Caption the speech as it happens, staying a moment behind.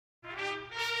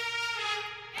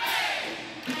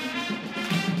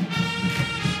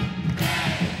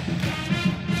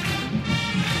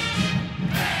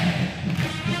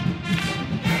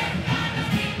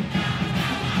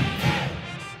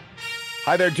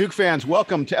Hi there, Duke fans.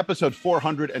 Welcome to episode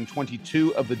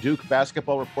 422 of the Duke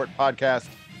Basketball Report podcast.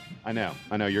 I know,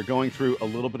 you're going through a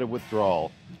little bit of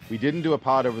withdrawal. We didn't do a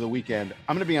pod over the weekend.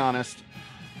 I'm going to be honest,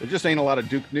 there just ain't a lot of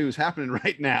Duke news happening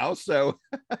right now. So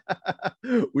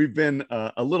we've been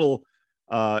a little,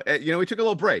 we took a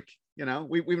little break.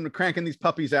 We've been cranking these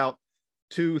puppies out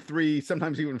 2, 3,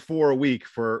 sometimes even 4 a week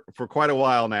for quite a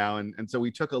while now. And so we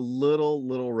took a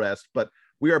little rest, but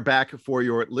we are back for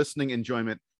your listening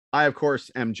enjoyment. I, of course,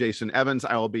 am Jason Evans.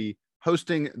 I will be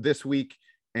hosting this week,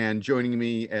 and joining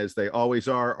me, as they always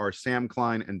are Sam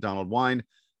Klein and Donald Wine.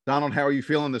 Donald, how are you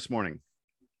feeling this morning?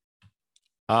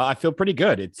 I feel pretty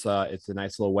good. It's a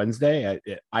nice little Wednesday.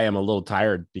 I am a little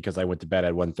tired because I went to bed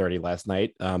at 1:30 last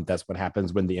night. That's what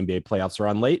happens when the NBA playoffs are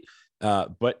on late.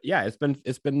 But yeah,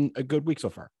 it's been a good week so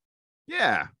far.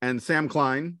 Yeah, and Sam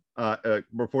Klein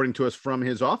reporting to us from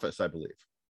his office, I believe.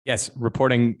 Yes,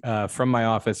 reporting from my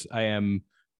office. I am.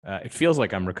 It feels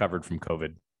like I'm recovered from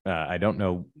COVID. I don't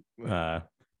know.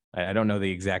 I don't know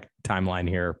the exact timeline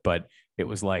here, but it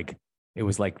was like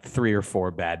 3 or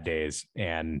 4 bad days,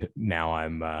 and now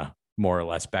I'm more or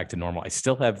less back to normal. I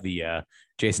still have the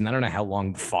Jason. I don't know how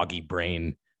long the foggy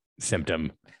brain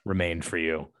symptom remained for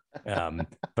you,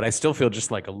 but I still feel just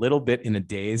like a little bit in a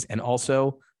daze. And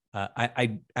also,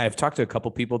 I've talked to a couple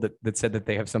people that said that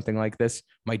they have something like this.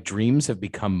 My dreams have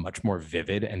become much more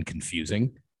vivid and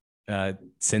confusing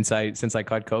since I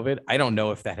caught COVID. I don't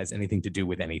know if that has anything to do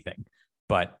with anything,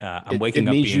 but I'm waking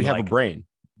up. It means you have a brain.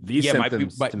 These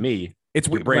symptoms, to me, it's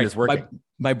your brain is working.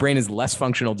 My brain is less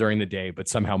functional during the day, but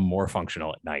somehow more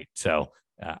functional at night. So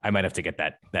I might have to get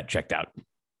that checked out.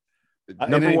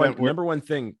 Number one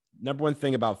thing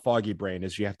about foggy brain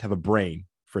is you have to have a brain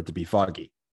for it to be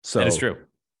foggy. So that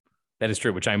is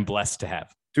true, which I'm blessed to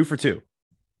have. 2 for 2.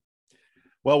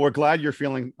 Well, we're glad you're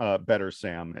feeling better,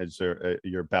 Sam, as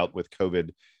your bout with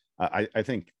COVID. I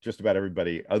think just about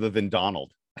everybody, other than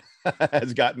Donald,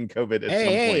 has gotten COVID at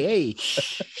some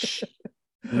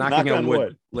point. Knocking on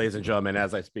wood, ladies and gentlemen,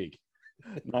 as I speak.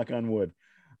 Knock on wood.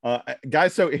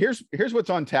 Guys, so here's what's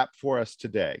on tap for us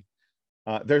today.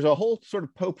 There's a whole sort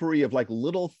of potpourri of like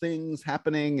little things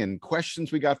happening and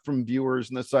questions we got from viewers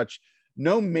and the such.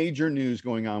 No major news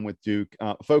going on with Duke.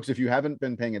 Folks, if you haven't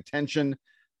been paying attention,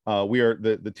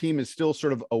 the team is still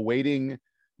sort of awaiting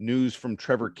news from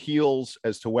Trevor Keels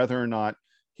as to whether or not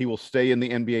he will stay in the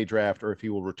NBA draft or if he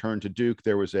will return to Duke.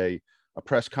 There was a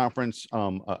press conference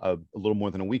a little more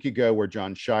than a week ago where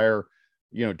Jon Scheyer,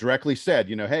 directly said,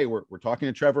 hey, we're talking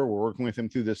to Trevor, we're working with him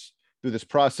through this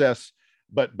process,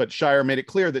 but Scheyer made it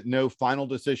clear that no final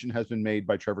decision has been made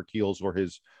by Trevor Keels or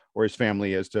his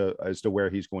family as to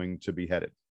where he's going to be headed.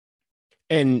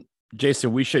 And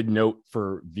Jason, we should note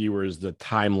for viewers the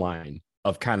timeline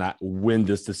of kind of when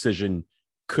this decision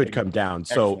could come down.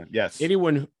 Excellent. So yes,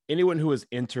 anyone who has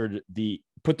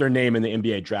put their name in the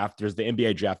NBA draft, there's the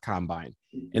NBA draft combine,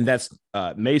 and that's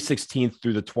May 16th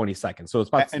through the 22nd. So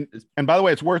and by the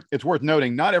way, it's worth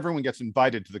noting, not everyone gets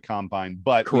invited to the combine,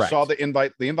 but correct. We saw the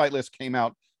invite list came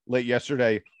out late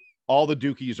yesterday. All the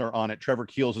Dukies are on it. Trevor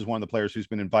Keels is one of the players who's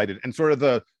been invited. And sort of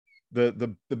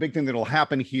the big thing that'll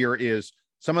happen here is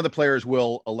some of the players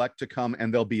will elect to come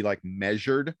and they'll be like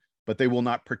measured, but they will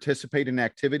not participate in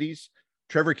activities.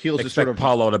 Trevor Keels is sort of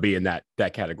Paulo to be in that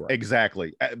category.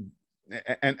 Exactly.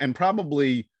 And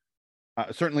probably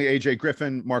certainly AJ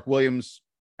Griffin, Mark Williams,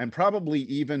 and probably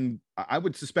even I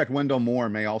would suspect Wendell Moore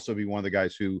may also be one of the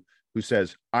guys who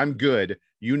says, I'm good.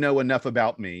 You know enough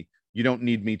about me. You don't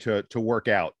need me to work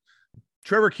out.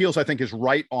 Trevor Keels, I think, is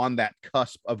right on that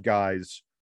cusp of guys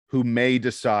who may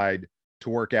decide to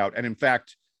work out. And in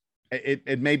fact,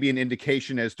 it may be an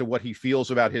indication as to what he feels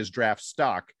about his draft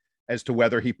stock, as to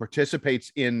whether he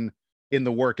participates in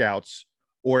the workouts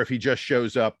or if he just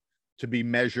shows up to be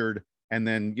measured and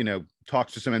then,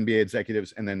 talks to some NBA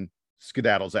executives and then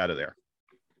skedaddles out of there.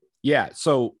 Yeah.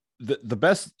 So the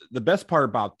best part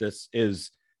about this is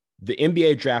the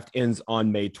NBA draft ends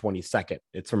on May 22nd.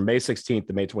 It's from May 16th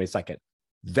to May 22nd.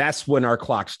 That's when our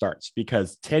clock starts,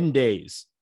 because 10 days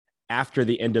after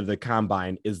the end of the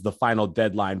combine is the final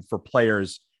deadline for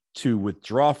players to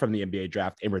withdraw from the NBA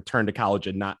draft and return to college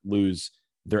and not lose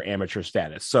their amateur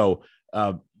status. So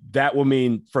that will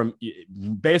mean from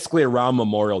basically around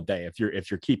Memorial Day, if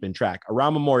you're keeping track,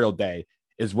 around Memorial Day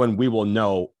is when we will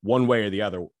know one way or the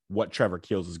other what Trevor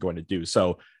Keels is going to do.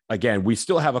 So again, we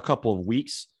still have a couple of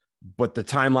weeks, but the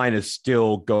timeline is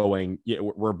still going.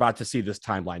 We're about to see this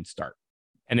timeline start.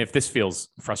 And if this feels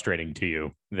frustrating to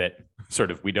you, that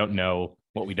sort of we don't know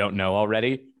what we don't know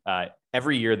already,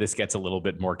 every year this gets a little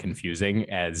bit more confusing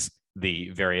as the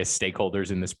various stakeholders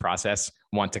in this process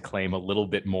want to claim a little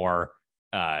bit more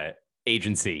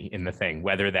agency in the thing,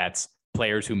 whether that's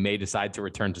players who may decide to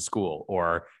return to school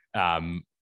or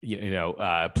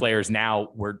players. Now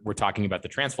we're talking about the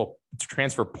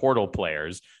transfer portal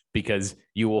players, because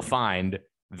you will find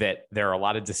that there are a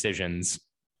lot of decisions,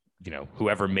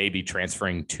 whoever may be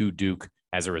transferring to Duke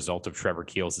as a result of Trevor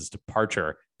Keels'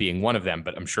 departure being one of them,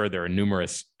 but I'm sure there are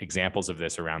numerous examples of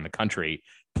this around the country.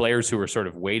 Players who are sort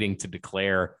of waiting to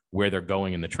declare where they're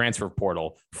going in the transfer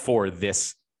portal for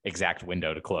this exact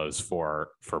window to close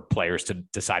for players to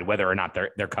decide whether or not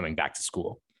they're coming back to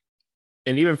school.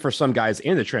 And even for some guys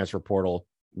in the transfer portal,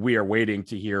 we are waiting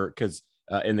to hear, because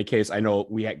in the case, I know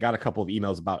we got a couple of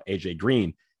emails about AJ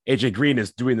Green. AJ Green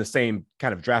is doing the same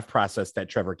kind of draft process that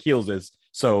Trevor Keels is.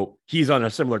 So he's on a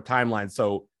similar timeline.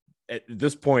 So at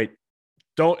this point,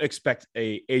 don't expect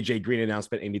a AJ Green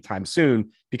announcement anytime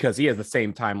soon, because he has the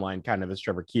same timeline kind of as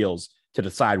Trevor Keels to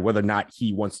decide whether or not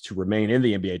he wants to remain in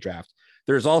the NBA draft.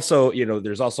 There's also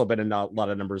been a lot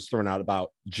of numbers thrown out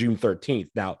about June 13th.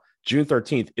 Now, June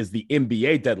 13th is the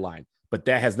NBA deadline, but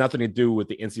that has nothing to do with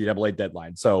the NCAA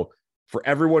deadline. So for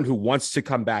everyone who wants to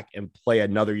come back and play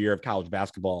another year of college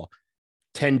basketball,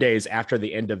 10 days after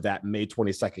the end of that May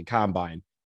 22nd combine,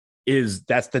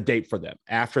 that's the date for them.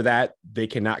 After that, they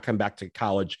cannot come back to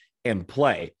college and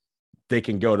play. They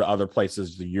can go to other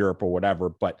places, to Europe or whatever,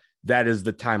 but that is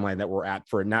the timeline that we're at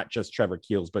for not just Trevor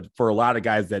Keels, but for a lot of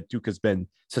guys that Duke has been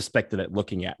suspected at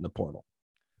looking at in the portal.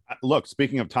 Look,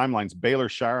 speaking of timelines, Baylor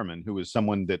Shireman, who is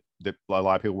someone that a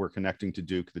lot of people were connecting to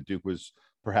Duke, that Duke was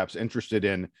perhaps interested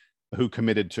in, who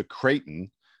committed to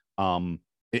Creighton,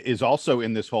 is also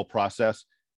in this whole process.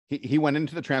 He went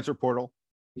into the transfer portal.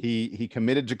 He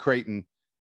committed to Creighton,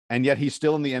 and yet he's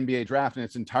still in the NBA draft. And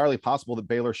it's entirely possible that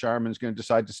Baylor Shireman is going to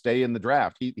decide to stay in the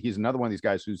draft. He's another one of these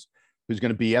guys who's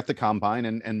going to be at the combine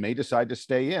and may decide to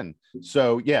stay in.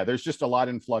 So yeah, there's just a lot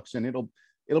in flux, and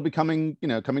it'll be coming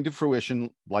to fruition,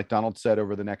 like Donald said,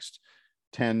 over the next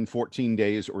 10, 14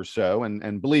 days or so.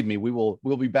 And believe me, we'll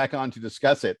be back on to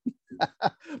discuss it.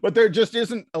 But there just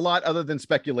isn't a lot other than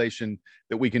speculation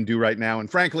that we can do right now.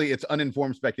 And frankly, it's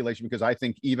uninformed speculation, because I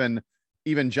think even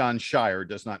John Shire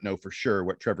does not know for sure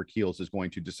what Trevor Keels is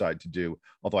going to decide to do,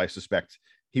 although I suspect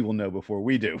he will know before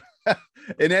we do.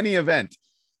 In any event,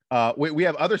 we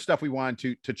have other stuff we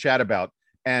wanted to chat about.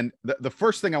 And the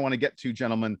first thing I want to get to,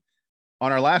 gentlemen,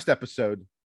 on our last episode,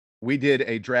 we did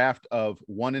a draft of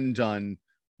one and done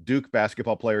Duke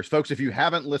basketball players. Folks, if you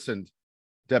haven't listened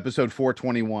to episode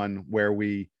 421,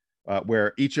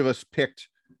 where each of us picked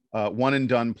one and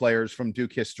done players from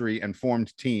Duke history and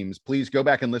formed teams, please go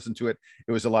back and listen to it.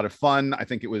 It was a lot of fun. I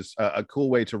think it was a cool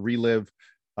way to relive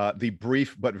the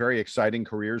brief but very exciting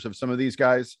careers of some of these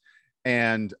guys.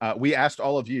 And we asked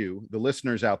all of you, the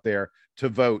listeners out there, to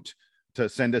vote, to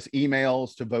send us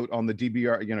emails, to vote on the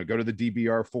DBR, go to the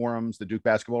DBR forums, the Duke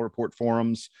Basketball Report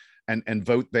forums, and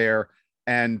vote there.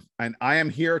 And I am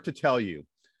here to tell you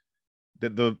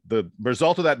that the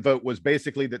result of that vote was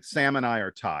basically that Sam and I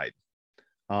are tied.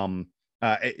 We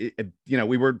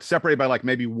were separated by like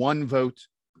maybe one vote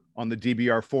on the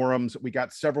DBR forums. We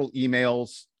got several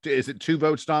emails. Is it 2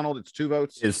 votes, Donald? It's 2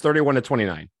 votes. It's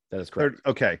 31-29. That is correct.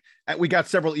 Okay. We got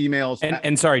several emails.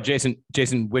 And sorry,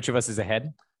 Jason, which of us is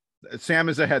ahead? Sam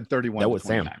is ahead 31. That was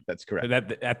Sam. That's correct.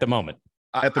 At the moment.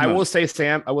 I will say,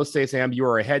 Sam, you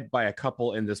are ahead by a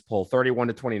couple in this poll,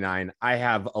 31-29. I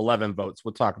have 11 votes.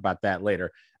 We'll talk about that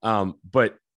later.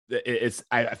 But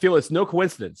I feel it's no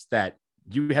coincidence that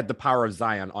you had the power of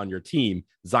Zion on your team.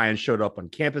 Zion showed up on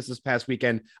campus this past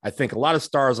weekend. I think a lot of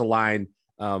stars aligned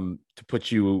to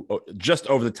put you just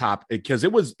over the top, because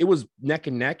it was neck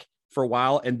and neck for a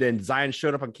while. And then Zion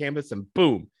showed up on campus and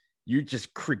boom, you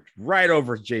just creaked right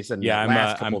over Jason. Yeah,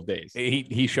 last couple of days.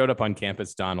 He showed up on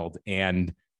campus, Donald,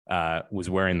 and was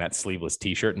wearing that sleeveless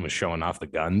T-shirt and was showing off the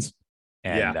guns.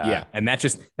 And, and that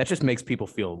just makes people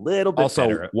feel a little bit also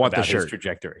better want about the shirt his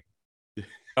trajectory.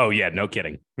 Oh yeah, no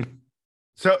kidding.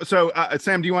 So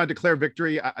Sam, do you want to declare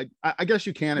victory? I guess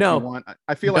you can if you want.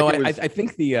 I feel like it was, I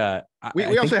think the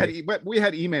we also had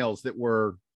emails that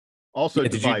were also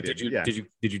divided. Did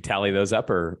you tally those up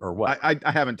or what?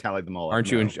 I haven't tallied them all up.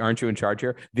 Aren't you in charge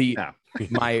here?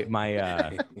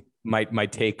 My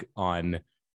take on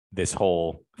this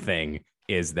whole thing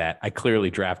is that I clearly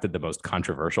drafted the most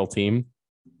controversial team.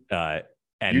 And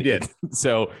you did.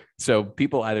 So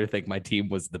people either think my team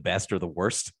was the best or the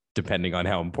worst, depending on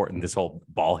how important this whole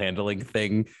ball handling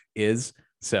thing is.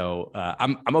 So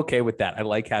I'm okay with that. I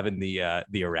like having the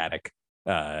erratic,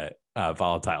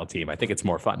 volatile team. I think it's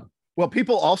more fun. Well,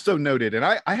 people also noted, and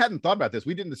I hadn't thought about this.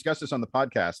 We didn't discuss this on the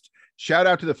podcast. Shout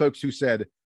out to the folks who said,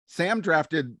 Sam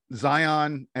drafted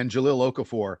Zion and Jahlil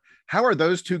Okafor. How are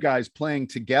those two guys playing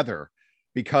together?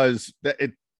 because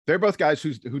they're both guys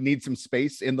who need some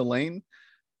space in the lane.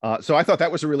 So I thought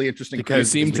that was a really interesting. You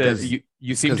seem to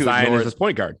Zion ignore is his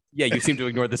point guard. Yeah, you seem to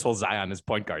ignore this whole Zion as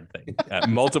point guard thing.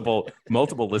 Multiple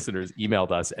listeners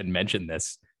emailed us and mentioned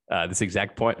this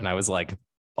exact point, and I was like,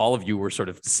 all of you were sort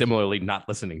of similarly not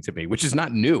listening to me, which is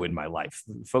not new in my life.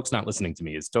 Folks not listening to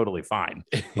me is totally fine,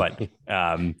 but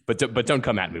don't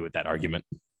come at me with that argument.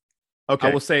 Okay.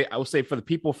 I will say for the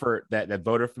people that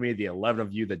voted for me, the 11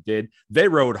 of you that did, they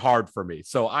rode hard for me.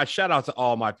 So I shout out to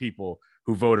all my people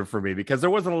who voted for me, because there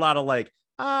wasn't a lot of like,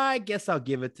 I guess I'll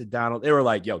give it to Donald. They were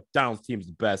like, yo, Donald's team's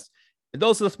the best. And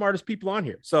those are the smartest people on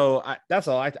here. So that's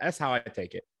how I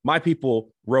take it. My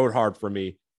people rode hard for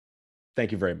me.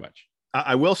 Thank you very much.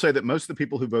 I will say that most of the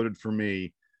people who voted for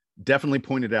me definitely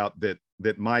pointed out that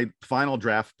my final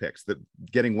draft picks, that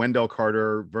getting Wendell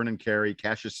Carter, Vernon Carey,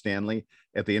 Cassius Stanley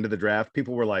at the end of the draft,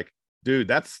 people were like, dude,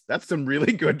 that's some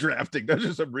really good drafting. Those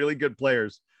are some really good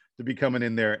players to be coming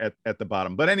in there at the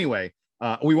bottom. But anyway,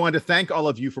 we wanted to thank all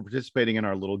of you for participating in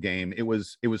our little game. It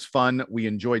was fun. We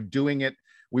enjoyed doing it.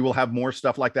 We will have more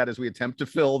stuff like that as we attempt to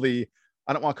fill the,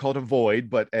 I don't want to call it a void,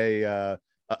 but a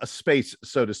space,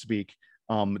 so to speak,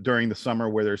 during the summer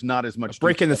where there's not as much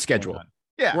break in the schedule.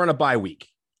 Yeah, we're on a bye week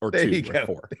or there 2 you or go.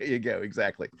 4. There you go.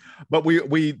 Exactly. But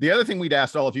we the other thing we'd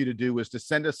asked all of you to do was to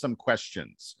send us some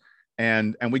questions,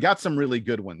 and we got some really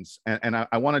good ones. And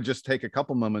I want to just take a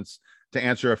couple moments to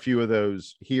answer a few of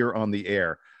those here on the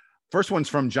air. First one's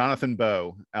from Jonathan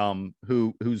Bowe,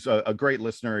 who's a great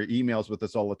listener, emails with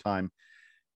us all the time.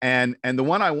 And the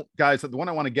one I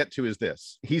want to get to is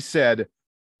this. He said,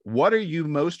 what are you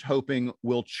most hoping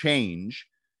will change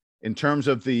in terms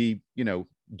of the,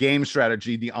 game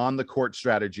strategy, the on the court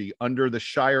strategy under the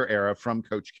Scheyer era from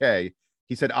Coach K?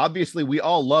 He said, obviously we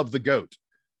all love the GOAT,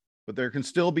 but there can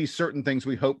still be certain things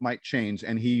we hope might change.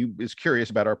 And he is curious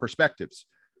about our perspectives.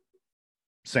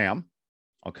 Sam,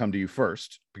 I'll come to you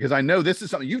first, because I know this is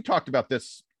something you've talked about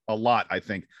this a lot, I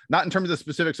think, not in terms of the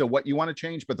specifics of what you want to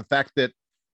change, but the fact that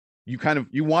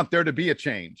you want there to be a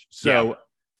change. So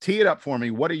tee it up for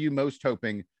me. What are you most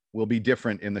hoping will be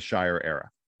different in the Scheyer era?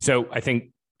 So I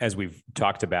think, as we've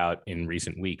talked about in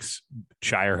recent weeks,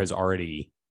 Scheyer has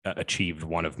already achieved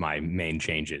one of my main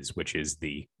changes, which is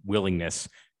the willingness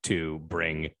to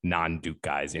bring non-Duke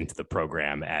guys into the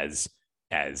program as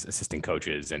assistant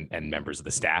coaches and members of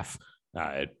the staff.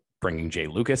 Bringing Jay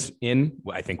Lucas in,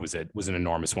 I think was an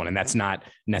enormous one. And that's not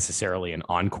necessarily an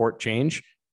on-court change,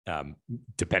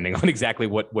 depending on exactly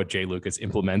what Jay Lucas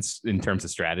implements in terms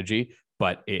of strategy,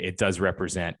 but it does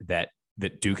represent that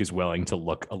Duke is willing to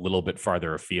look a little bit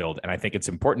farther afield. And I think it's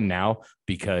important now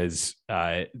because,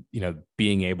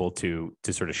 being able to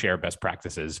sort of share best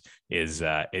practices is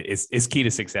key to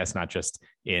success, not just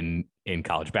in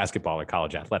college basketball or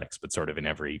college athletics, but sort of in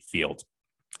every field.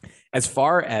 As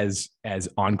far as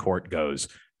on court goes,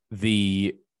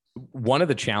 one of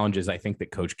the challenges I think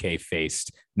that Coach K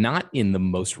faced, not in the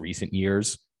most recent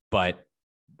years, but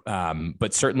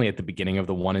certainly at the beginning of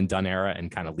the one and done era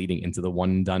and kind of leading into the one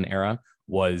and done era,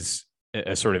 was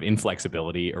a sort of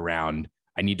inflexibility around,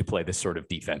 I need to play this sort of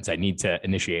defense. I need to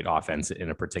initiate offense in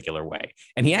a particular way.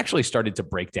 And he actually started to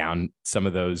break down some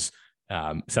of those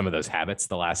habits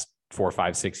the last 4,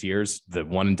 5, 6 years. The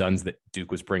one and dones that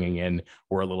Duke was bringing in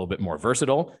were a little bit more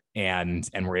versatile and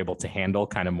were able to handle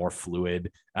kind of more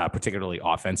fluid, particularly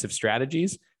offensive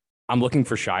strategies. I'm looking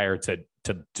for Scheyer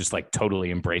to just like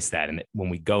totally embrace that. And when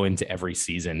we go into every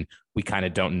season, we kind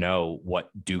of don't know what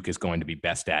Duke is going to be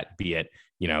best at, be it,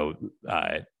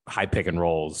 high pick and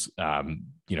rolls,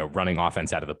 running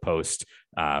offense out of the post,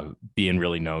 being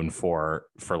really known for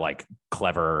like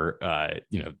clever,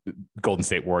 Golden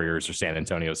State Warriors or San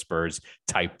Antonio Spurs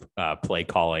type play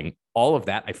calling. All of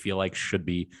that I feel like should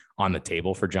be on the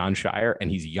table for Jon Scheyer, and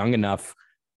he's young enough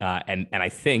and I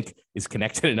think is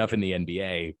connected enough in the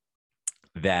NBA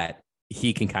that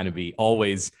he can kind of be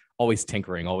always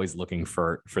tinkering, always looking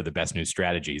for the best new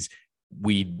strategies.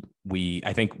 We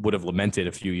I think would have lamented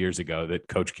a few years ago that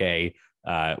Coach K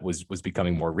was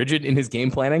becoming more rigid in his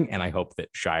game planning, and I hope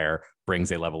that Scheyer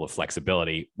brings a level of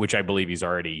flexibility, which I believe he's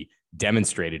already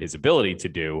demonstrated his ability to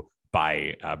do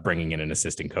by bringing in an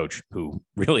assistant coach who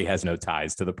really has no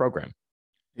ties to the program.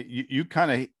 You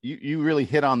really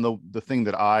hit on the thing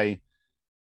that I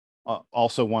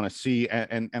also want to see,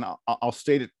 and I'll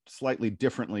state it slightly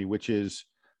differently, which is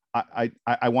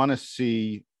I want to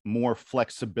see more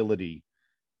flexibility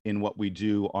in what we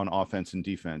do on offense and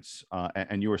defense.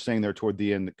 And you were saying there toward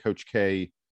the end that Coach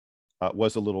K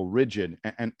was a little rigid,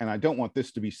 and I don't want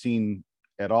this to be seen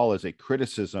at all as a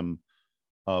criticism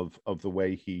of the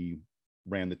way he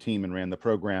ran the team and ran the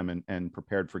program and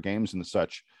prepared for games and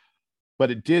such.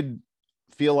 But it did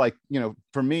feel like,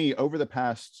 for me over the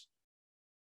past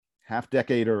half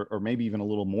decade or maybe even a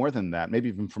little more than that, maybe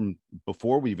even from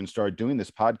before we even started doing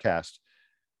this podcast,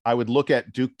 I would look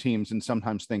at Duke teams and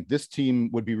sometimes think this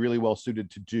team would be really well suited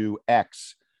to do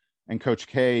X. And Coach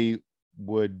K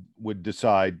would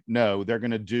decide, no, they're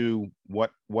going to do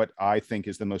what I think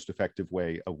is the most effective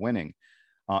way of winning.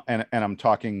 And I'm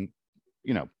talking,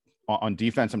 on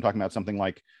defense, I'm talking about something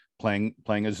like playing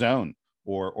a zone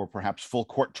or perhaps full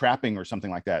court trapping or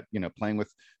something like that, playing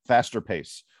with faster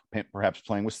pace, perhaps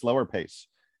playing with slower pace.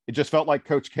 It just felt like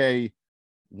Coach K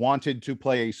wanted to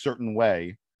play a certain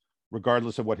way,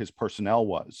 regardless of what his personnel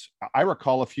was. I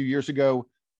recall a few years ago,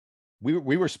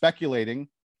 we were speculating.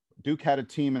 Duke had a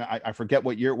team, and I forget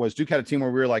what year it was. Duke had a team where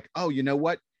we were like, oh, you know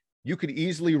what? You could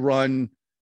easily run,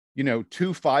 2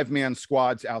 5-man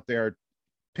squads out there,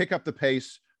 pick up the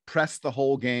pace, press the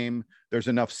whole game. There's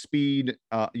enough speed,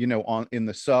 in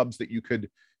the subs that you could,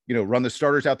 run the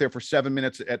starters out there for 7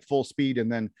 minutes at full speed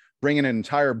and then bring in an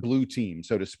entire blue team,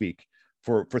 so to speak,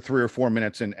 for 3 or 4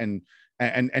 minutes and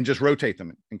just rotate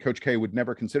them. And Coach K would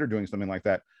never consider doing something like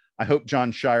that. I hope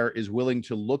Jon Scheyer is willing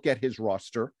to look at his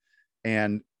roster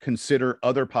and consider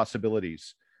other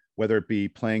possibilities, whether it be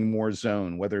playing more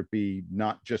zone, whether it be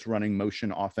not just running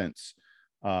motion offense,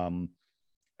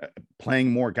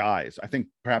 playing more guys. I think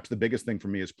perhaps the biggest thing for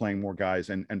me is playing more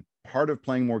guys. And part of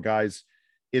playing more guys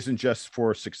isn't just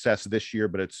for success this year,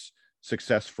 but it's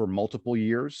success for multiple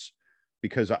years,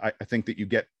 because I think that you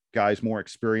get guys more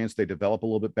experience. They develop a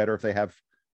little bit better if they have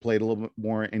played a little bit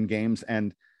more in games.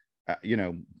 And,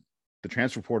 the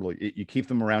transfer portal, you keep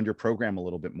them around your program a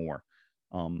little bit more.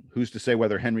 Who's to say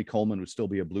whether Henry Coleman would still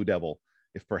be a Blue Devil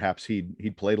if perhaps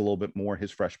he'd played a little bit more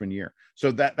his freshman year.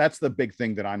 So that's the big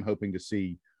thing that I'm hoping to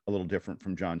see a little different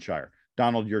from Jon Scheyer.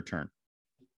 Donald, your turn.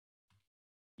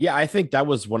 Yeah, I think that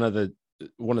was one of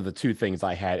the two things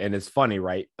I had. And it's funny,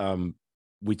 right?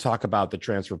 We talk about the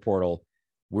transfer portal.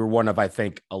 We're one of, I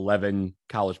think, 11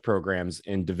 college programs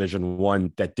in Division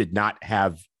I that did not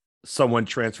have someone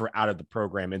transfer out of the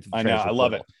program into the transfer portal. I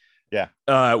love it.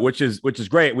 Yeah. Which is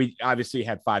great. We obviously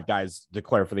had 5 guys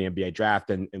declare for the NBA draft,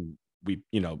 and we,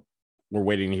 we're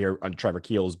waiting to hear on Trevor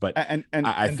Keels, but I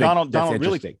think Donald, that's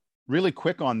interesting. Really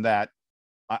quick on that.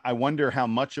 I wonder how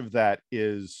much of that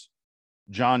is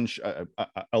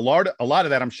a lot of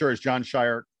that, I'm sure, is Jon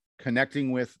Scheyer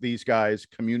connecting with these guys,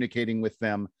 communicating with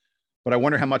them. But I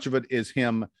wonder how much of it is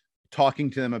him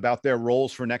talking to them about their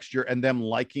roles for next year and them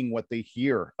liking what they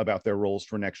hear about their roles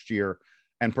for next year,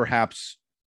 and perhaps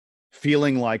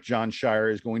feeling like Jon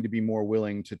Scheyer is going to be more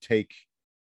willing to take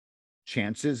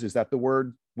chances, is that the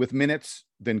word, with minutes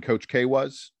than Coach K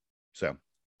was. So,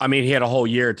 I mean, he had a whole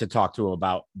year to talk to him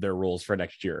about their roles for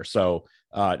next year. So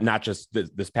not just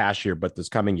this past year, but this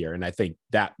coming year. And I think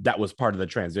that was part of the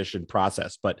transition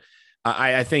process. But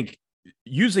I think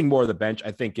using more of the bench,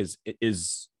 I think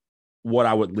is what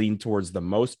I would lean towards the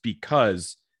most,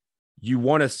 because you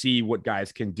want to see what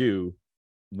guys can do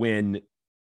when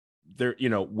they're,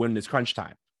 when it's crunch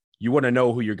time. You want to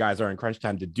know who your guys are in crunch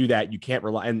time. To do that, you can't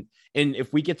rely. And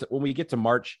if when we get to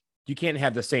March, you can't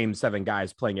have the same 7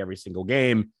 guys playing every single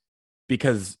game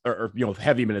because, or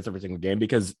heavy minutes every single game,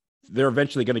 because they're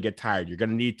eventually going to get tired. You're going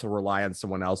to need to rely on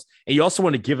someone else. And you also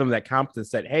want to give them that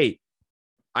confidence that, hey,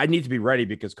 I need to be ready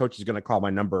because coach is going to call my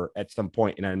number at some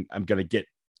point, and I'm going to get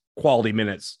quality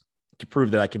minutes to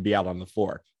prove that I can be out on the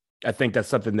floor. I think that's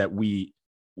something that we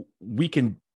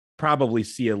can probably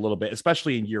see a little bit,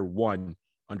 especially in year 1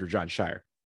 under Jon Scheyer.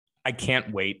 I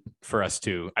can't wait for us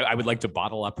to, I would like to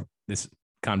bottle up this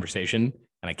conversation,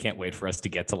 and I can't wait for us to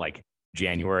get to like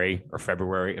January or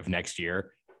February of next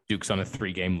year. Duke's on a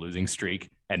 3-game losing streak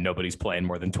and nobody's playing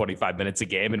more than 25 minutes a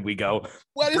game. And we go,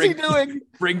 what is he doing?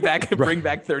 Bring back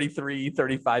 33,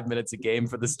 35 minutes a game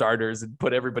for the starters and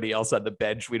put everybody else on the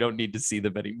bench. We don't need to see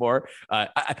them anymore.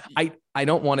 I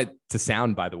don't want it to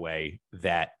sound, by the way,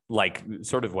 that like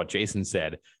sort of what Jason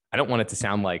said, I don't want it to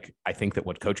sound like I think that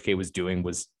what Coach K was doing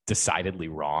was decidedly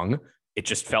wrong. It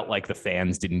just felt like the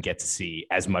fans didn't get to see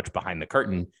as much behind the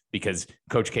curtain because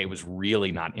Coach K was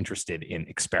really not interested in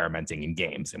experimenting in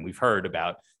games. And we've heard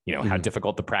about, how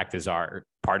difficult the practice are.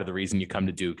 Part of the reason you come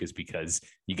to Duke is because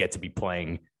you get to be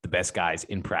playing the best guys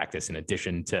in practice in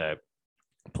addition to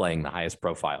playing the highest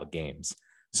profile games.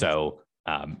 So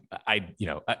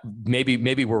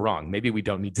maybe we're wrong. Maybe we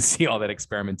don't need to see all that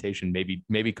experimentation.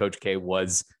 Maybe Coach K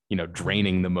was,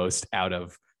 draining the most out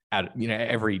of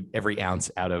every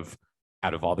ounce out of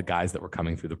all the guys that were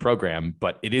coming through the program.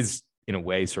 But it is in a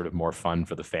way sort of more fun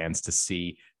for the fans to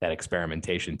see that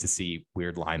experimentation, to see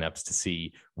weird lineups, to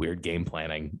see weird game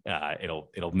planning.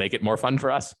 It'll make it more fun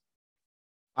for us.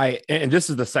 And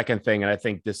this is the second thing. And I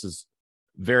think this is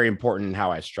very important in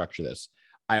how I structure this.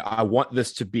 I want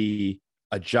this to be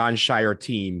a Jon Scheyer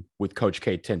team with Coach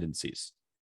K tendencies,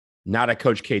 not a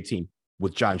Coach K team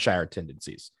with Jon Scheyer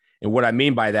tendencies. And what I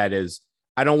mean by that is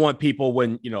I don't want people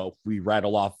when, we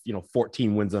rattle off,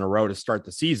 14 wins in a row to start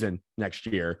the season next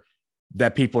year,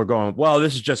 that people are going, well,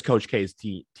 this is just Coach K's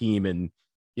team and,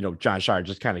 Jon Scheyer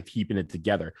just kind of keeping it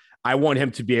together. I want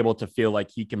him to be able to feel like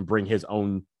he can bring his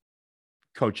own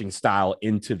coaching style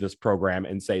into this program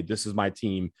and say, this is my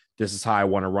team. This is how I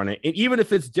want to run it. And even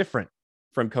if it's different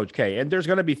from Coach K, and there's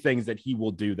going to be things that he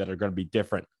will do that are going to be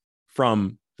different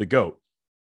from the GOAT,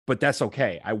 but that's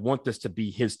okay. I want this to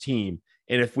be his team.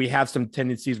 And if we have some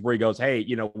tendencies where he goes, hey,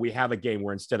 we have a game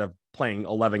where instead of playing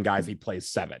 11 guys, he plays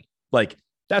 7. Like,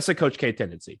 that's a Coach K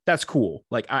tendency. That's cool.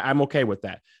 Like, I'm okay with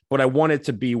that. But I want it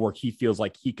to be where he feels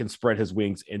like he can spread his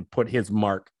wings and put his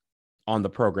mark on the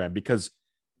program, because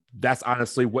that's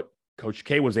honestly what Coach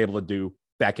K was able to do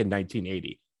back in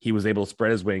 1980. He was able to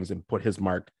spread his wings and put his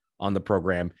mark on the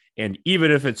program. And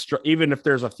even if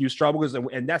there's a few struggles,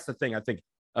 and that's the thing I think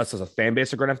us as a fan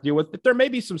base are going to have to deal with, but there may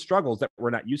be some struggles that we're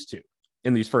not used to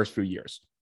in these first few years.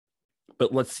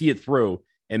 But let's see it through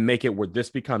and make it where this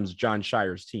becomes Jon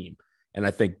Scheyer's team. And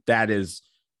I think that is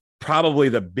probably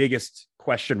the biggest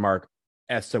question mark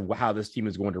as to how this team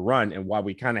is going to run and why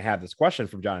we kind of have this question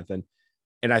from Jonathan.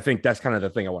 And I think that's kind of the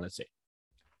thing I want to see.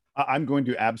 I'm going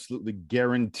to absolutely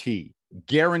guarantee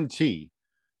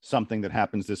something that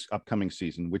happens this upcoming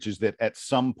season, which is that at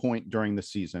some point during the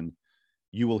season,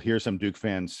 you will hear some Duke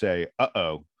fans say,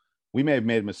 we may have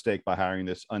made a mistake by hiring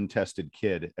this untested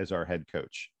kid as our head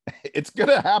coach. It's going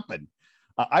to happen.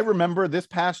 I remember this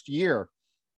past year,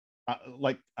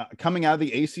 coming out of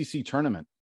the ACC tournament,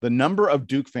 the number of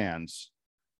Duke fans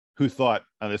who thought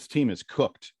this team is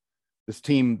cooked. This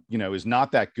team, is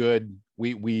not that good.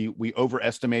 We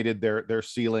overestimated their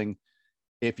ceiling.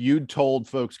 If you'd told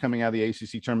folks coming out of the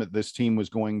ACC tournament this team was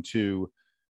going to,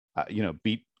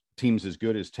 beat teams as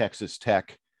good as Texas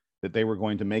Tech, that they were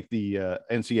going to make the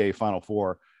NCAA Final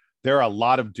Four, there are a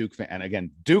lot of Duke fans, and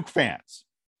again, Duke fans,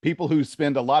 people who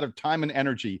spend a lot of time and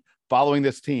energy following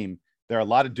this team. There are a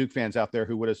lot of Duke fans out there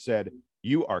who would have said,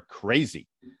 you are crazy.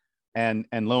 And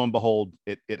lo and behold,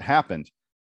 it happened.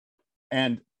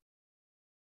 And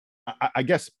I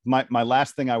guess my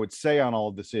last thing I would say on all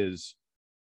of this is,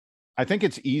 I think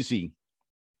it's easy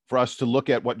for us to look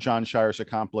at what Jon Scheyer's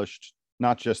accomplished,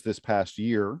 not just this past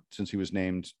year, since he was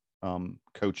named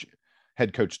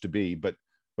head coach to be, but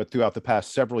throughout the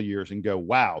past several years, and go,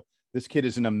 wow, this kid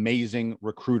is an amazing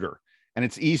recruiter. And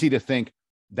it's easy to think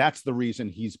that's the reason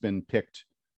he's been picked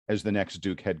as the next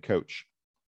Duke head coach.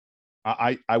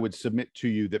 I would submit to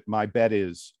you that my bet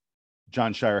is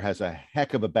Jon Scheyer has a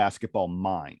heck of a basketball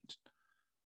mind.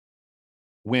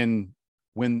 When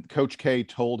Coach K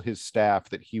told his staff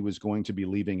that he was going to be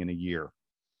leaving in a year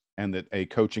and that a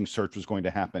coaching search was going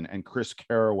to happen, and Chris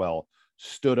Carrawell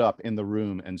stood up in the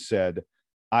room and said,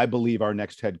 I believe our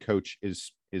next head coach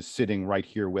is sitting right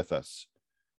here with us.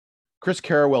 Chris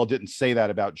Carrawell didn't say that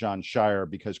about Jon Scheyer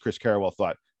because Chris Carrawell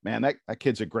thought, man, that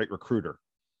kid's a great recruiter.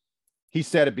 He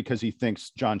said it because he thinks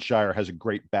Jon Scheyer has a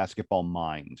great basketball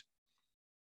mind,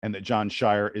 and that Jon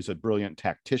Scheyer is a brilliant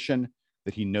tactician,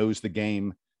 that he knows the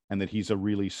game, and that he's a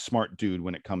really smart dude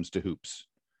when it comes to hoops.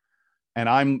 And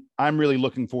I'm really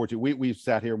looking forward to, we've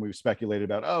sat here and we've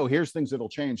speculated about, here's things that'll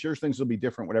change. Here's things that'll be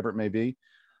different, whatever it may be.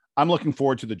 I'm looking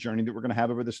forward to the journey that we're going to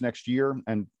have over this next year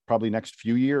and probably next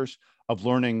few years of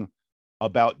learning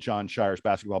about Jon Scheyer's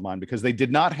basketball mind, because they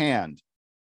did not hand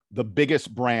the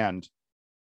biggest brand,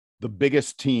 the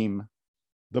biggest team,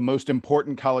 the most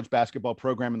important college basketball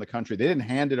program in the country. They didn't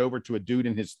hand it over to a dude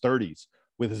in his 30s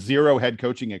with 0 head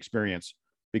coaching experience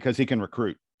because he can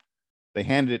recruit. They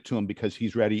handed it to him because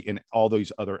he's ready in all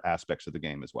those other aspects of the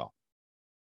game as well.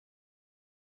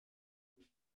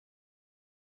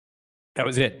 That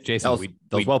was it, Jason.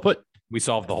 That was well put. We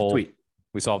solved the whole tweet.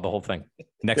 We solved the whole thing.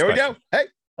 Next there we question. go. Hey,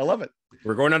 I love it.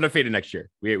 We're going undefeated next year.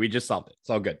 We just solved it. It's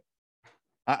all good.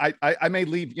 I may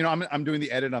leave, I'm doing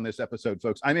the edit on this episode,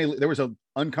 folks. There was an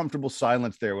uncomfortable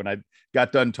silence there when I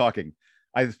got done talking.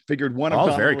 I figured one of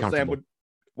Tom very comfortable. Sam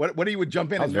would he would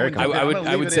jump in.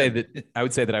 I would say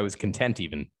that I was content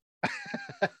even.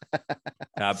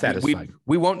 Satisfied.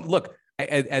 We won't look,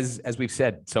 as we've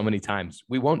said so many times,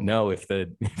 we won't know if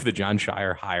the Jon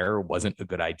Scheyer hire wasn't a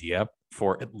good idea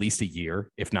for at least a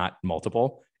year, if not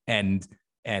multiple. And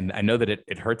I know that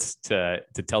it hurts to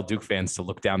tell Duke fans to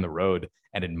look down the road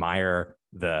and admire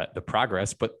the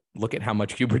progress, but look at how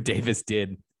much Hubert Davis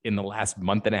did in the last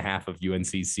month and a half of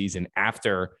UNC's season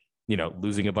after,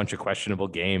 losing a bunch of questionable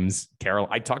games.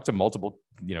 I talked to multiple,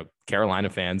 Carolina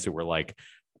fans who were like,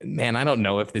 man, I don't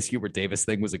know if this Hubert Davis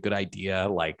thing was a good idea.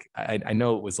 Like, I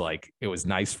know it was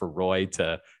nice for Roy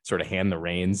to sort of hand the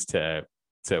reins to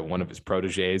one of his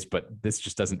proteges, but this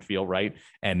just doesn't feel right.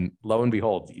 And lo and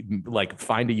behold, like,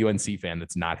 find a UNC fan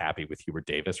that's not happy with Hubert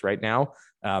Davis right now.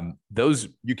 Those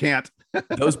You can't.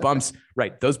 those bumps,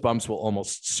 right? Those bumps will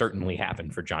almost certainly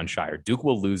happen for Jon Scheyer. Duke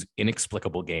will lose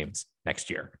inexplicable games next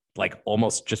year. Like,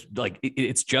 almost just like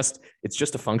it's just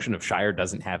a function of Scheyer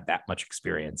doesn't have that much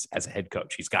experience as a head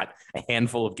coach. He's got a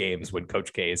handful of games when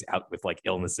Coach K is out with like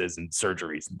illnesses and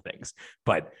surgeries and things.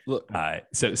 But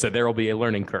so there will be a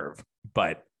learning curve.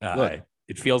 But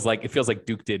it feels like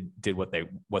Duke did what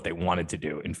they wanted to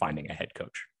do in finding a head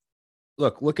coach.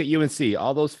 Look at UNC.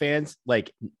 All those fans,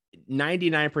 like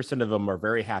 99% of them are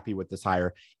very happy with this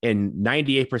hire, and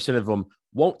 98% of them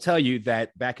won't tell you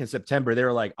that back in September they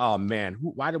were like, "Oh man,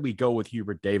 why did we go with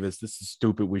Hubert Davis? This is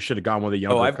stupid. We should have gone with a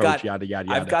younger coach." Yada yada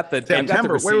yada. I've got the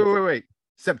September. Wait.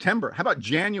 September. How about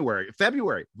January,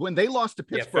 February, when they lost to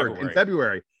Pittsburgh in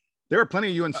February? There are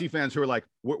plenty of UNC fans who are like,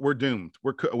 "We're doomed.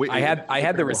 I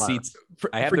had the receipts.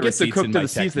 I had the receipts in my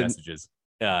text messages.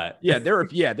 There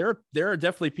are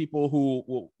definitely people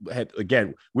who had,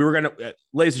 again, we were gonna,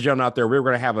 ladies and gentlemen out there, we were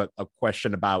gonna have a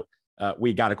question about.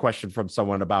 We got a question from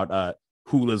someone about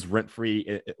who lives rent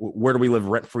free. Where do we live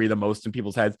rent free the most in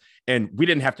people's heads? And we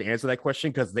didn't have to answer that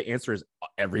question because the answer is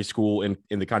every school in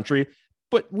the country.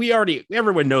 But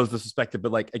everyone knows the suspected.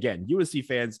 But like, again, UNC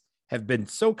fans have been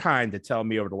so kind to tell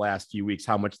me over the last few weeks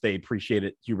how much they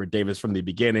appreciated Hubert Davis from the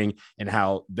beginning, and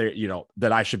how they're,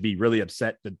 that I should be really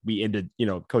upset that we ended,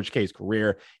 Coach K's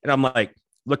career. And I'm like,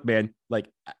 look, man, like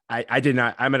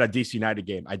I'm at a DC United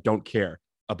game. I don't care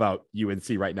about UNC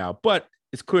right now, but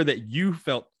it's clear that you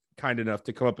felt kind enough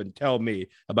to come up and tell me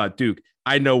about Duke.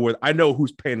 I know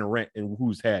who's paying the rent and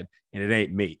whose head, and it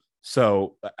ain't me.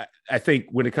 So I think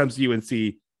when it comes to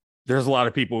UNC, there's a lot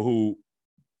of people who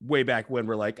way back when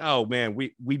we're like, oh man,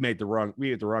 we made the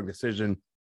wrong decision.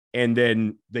 And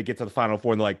then they get to the Final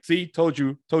Four and they're like, see, told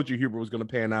you Hubert was going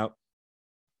to pan out.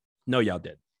 No, y'all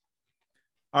did.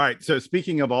 All right. So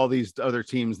speaking of all these other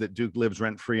teams that Duke lives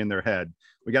rent free in their head,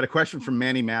 we got a question from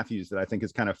Manny Matthews that I think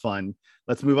is kind of fun.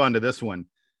 Let's move on to this one.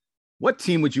 What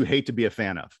team would you hate to be a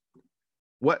fan of?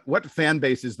 What fan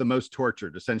base is the most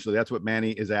tortured? Essentially, that's what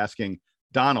Manny is asking.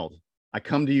 Donald, I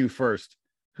come to you first.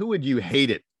 Who would you hate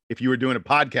it if you were doing a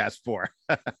podcast for?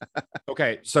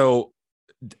 Okay, so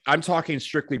I'm talking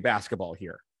strictly basketball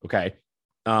here. Okay,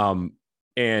 and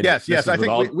yes, I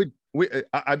think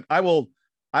I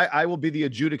will be the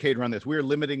adjudicator on this. We're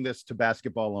limiting this to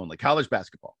basketball only, college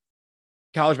basketball,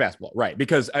 right?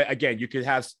 Because again,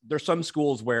 there's some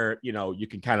schools where you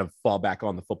can kind of fall back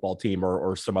on the football team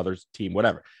or some other team,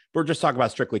 whatever. We're just talking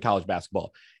about strictly college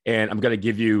basketball, and I'm going to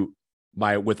give you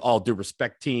my, with all due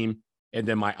respect, team, and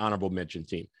then my honorable mention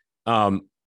team.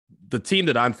 The team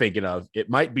that I'm thinking of, it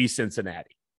might be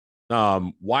Cincinnati.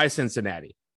 Why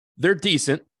Cincinnati? They're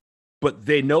decent, but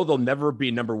they know they'll never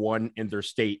be number one in their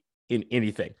state in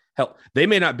anything. Hell, they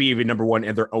may not be even number one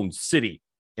in their own city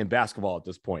in basketball at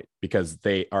this point, because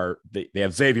they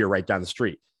have Xavier right down the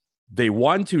street. They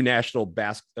won 2 national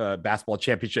basketball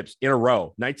championships in a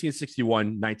row, 1961,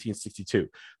 1962.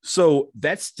 So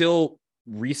that's still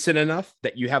recent enough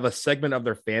that you have a segment of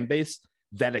their fan base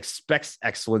that expects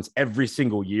excellence every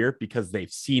single year because they've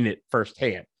seen it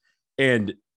firsthand.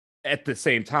 And at the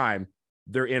same time,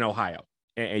 they're in Ohio.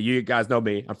 And you guys know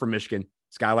me, I'm from Michigan.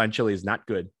 Skyline Chili is not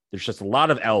good. There's just a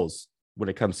lot of L's when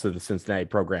it comes to the Cincinnati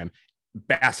program,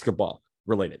 basketball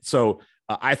related. So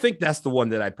I think that's the one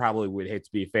that I probably would hate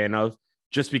to be a fan of,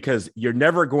 just because you're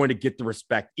never going to get the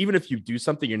respect. Even if you do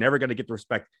something, you're never going to get the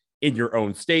respect in your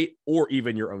own state or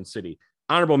even your own city.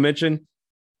 Honorable mention,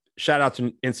 shout out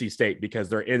to NC State, because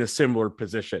they're in a similar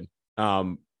position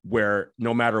where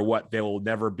no matter what, they will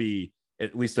never be,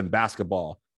 at least in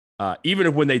basketball, even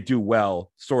if when they do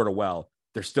well, sort of well,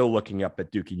 they're still looking up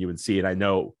at Duke and UNC. And I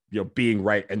know, being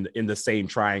right in the same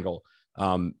triangle,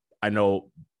 I know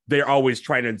they're always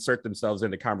trying to insert themselves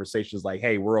into conversations like,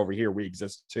 hey, we're over here, we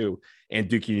exist too. And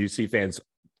Duke and UC fans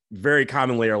very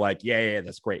commonly are like, yeah,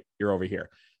 that's great, you're over here.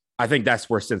 I think that's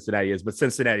where Cincinnati is, but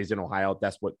Cincinnati's in Ohio.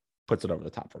 That's what puts it over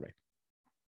the top for me.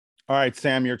 All right,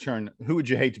 Sam, your turn. Who would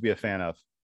you hate to be a fan of?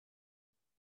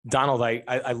 Donald,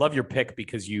 I love your pick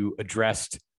because you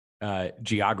addressed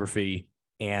geography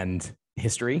and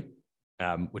history,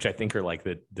 which I think are like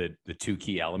the two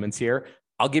key elements here.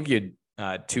 I'll give you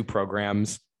 2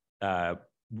 programs.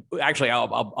 Actually,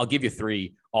 I'll give you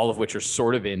 3, all of which are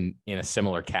sort of in a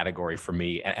similar category for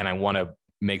me. And I want to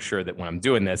make sure that when I'm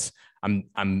doing this,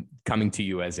 I'm coming to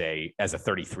you as a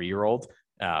 33-year-old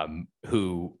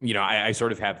who, I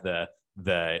sort of have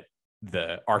the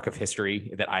the arc of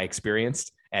history that I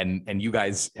experienced, and you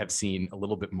guys have seen a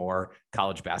little bit more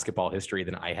college basketball history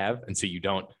than I have, and so you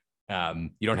don't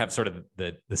have sort of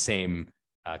the same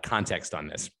context on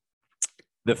this.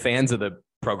 The fans of the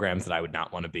programs that I would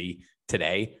not want to be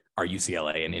today are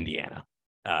UCLA and Indiana,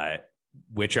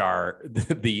 which are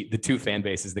the two fan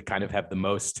bases that kind of have the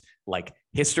most like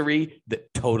history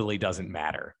that totally doesn't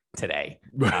matter today.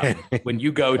 When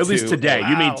you go at least today, Wow.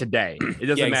 you mean today. It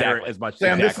doesn't matter exactly. as much.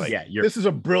 Sam, Exactly. this is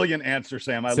a brilliant answer,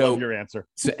 Sam. I love your answer.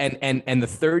 So and the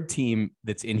third team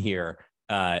that's in here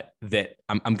that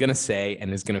I'm gonna say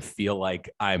and is gonna feel like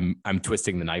I'm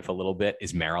twisting the knife a little bit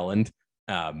is Maryland,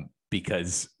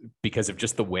 because of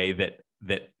just the way that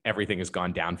everything has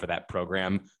gone down for that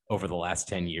program over the last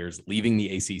 10 years, leaving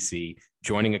the ACC,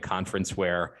 joining a conference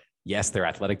where, yes, their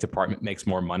athletic department makes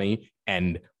more money.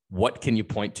 And what can you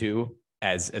point to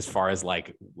as far as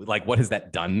like what has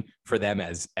that done for them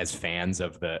as fans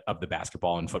of the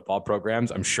basketball and football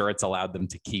programs? I'm sure it's allowed them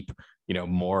to keep,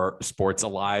 more sports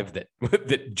alive that not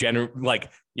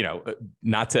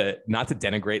to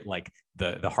denigrate like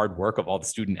the hard work of all the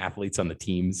student athletes on the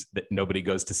teams that nobody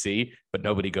goes to see, but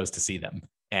nobody goes to see them.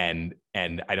 And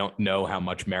I don't know how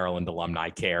much Maryland alumni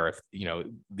care if,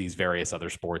 these various other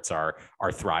sports are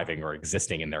thriving or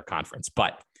existing in their conference.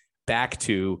 But back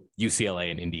to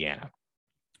UCLA and Indiana.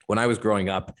 When I was growing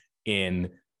up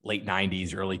in late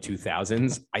 90s, early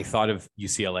 2000s, I thought of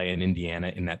UCLA and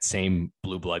Indiana in that same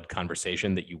blue blood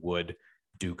conversation that you would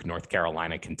Duke, North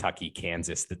Carolina, Kentucky,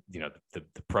 Kansas, the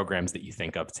programs that you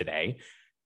think of today.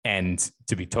 And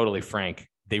to be totally frank,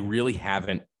 they really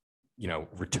haven't,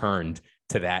 returned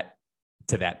to that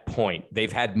point.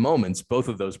 They've had moments, both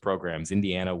of those programs.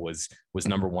 Indiana was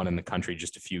number one in the country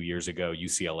just a few years ago.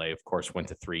 UCLA, of course, went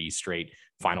to 3 straight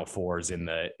Final Fours in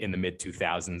the mid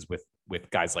 2000s with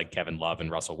guys like Kevin Love and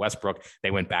Russell Westbrook.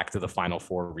 They went back to the Final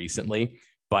Four recently.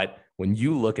 But when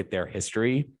you look at their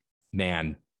history,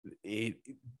 man, a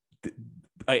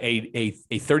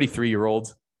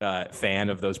 33-year-old fan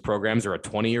of those programs or a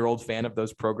 20-year-old fan of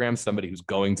those programs, somebody who's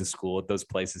going to school at those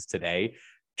places today,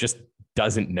 just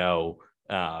doesn't know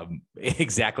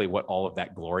exactly what all of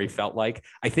that glory felt like.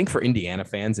 I think for Indiana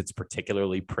fans, it's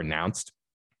particularly pronounced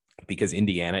because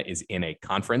Indiana is in a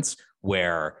conference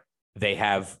where they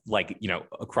have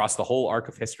across the whole arc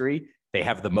of history, they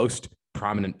have the most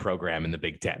prominent program in the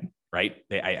Big Ten, right?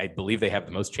 I believe they have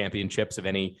the most championships of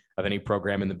any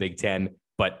program in the Big Ten.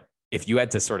 But if you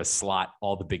had to sort of slot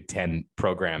all the Big Ten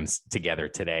programs together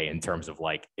today in terms of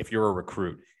like, if you're a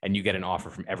recruit and you get an offer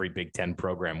from every Big Ten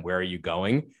program, where are you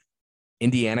going?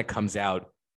 Indiana comes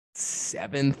out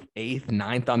 7th, 8th,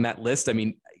 9th on that list. I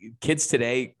mean, kids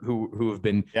today who have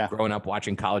been growing up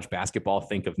watching college basketball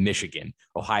think of Michigan,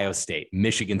 Ohio State,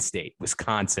 Michigan State,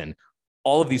 Wisconsin.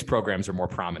 All of these programs are more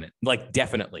prominent, like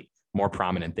definitely more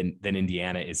prominent than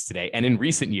Indiana is today. And in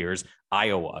recent years,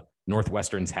 Iowa,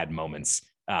 Northwestern's had moments,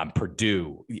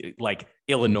 Purdue, like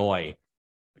Illinois,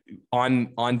 on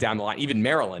down the line, even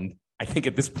Maryland, I think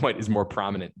at this point is more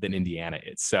prominent than Indiana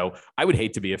is. So I would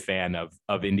hate to be a fan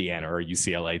of Indiana or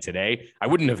UCLA today. I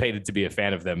wouldn't have hated to be a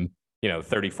fan of them,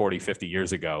 30, 40, 50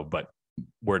 years ago, but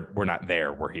we're not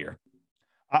there. We're here.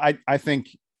 I think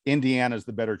Indiana is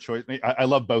the better choice. I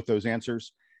love both those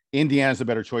answers. Indiana is the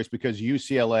better choice because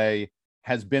UCLA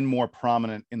has been more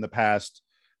prominent in the past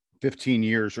 15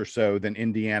 years or so than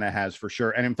Indiana has for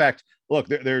sure. And in fact, look,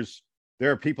 there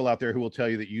are people out there who will tell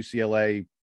you that UCLA,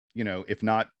 if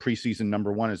not preseason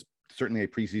number one, is certainly a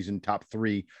preseason top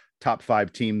 3, top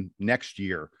 5 team next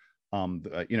year.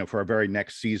 For our very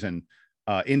next season.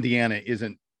 Indiana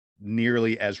isn't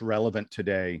nearly as relevant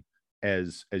today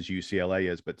as UCLA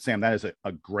is. But Sam, that is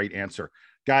a great answer.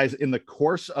 Guys, in the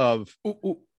course of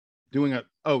doing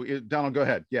Donald, go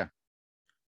ahead.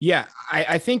 Yeah.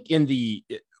 I think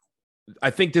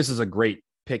this is a great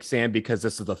pick, Sam, because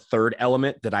this is the third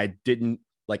element that I didn't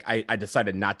like. I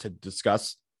decided not to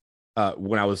discuss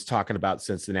when I was talking about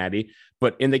Cincinnati.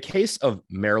 But in the case of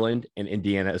Maryland and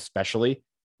Indiana, especially,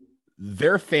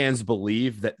 their fans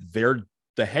believe that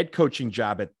the head coaching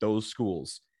job at those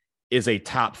schools is a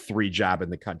top 3 job in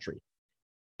the country.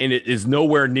 And it is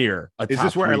nowhere near a top 3 job. Is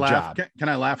this where I laugh? Can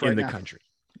I laugh right in now? The country?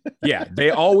 Yeah.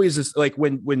 They always is like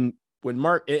when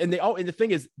Mark, and the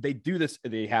thing is they do this,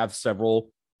 they have several,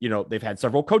 they've had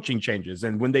several coaching changes.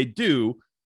 And when they do,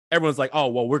 everyone's like, oh,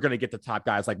 well, we're going to get the top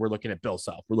guys. Like we're looking at Bill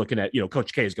Self. We're looking at,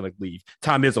 Coach K is going to leave.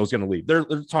 Tom Izzo is going to leave. They're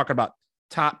talking about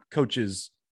top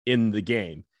coaches in the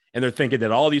game. And they're thinking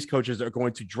that all these coaches are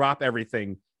going to drop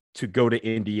everything to go to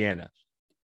Indiana.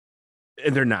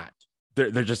 And they're not. They're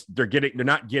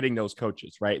not getting those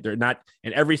coaches, right? They're not.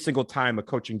 And every single time a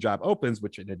coaching job opens,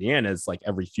 which in Indiana is like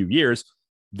every few years,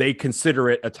 they consider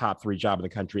it a top 3 job in the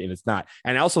country, and it's not.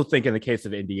 And I also think in the case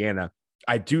of Indiana,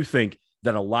 I do think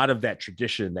that a lot of that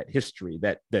tradition, that history,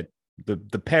 that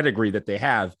the pedigree that they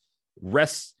have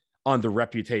rests on the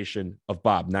reputation of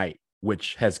Bob Knight,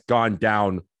 which has gone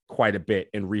down quite a bit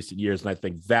in recent years. And I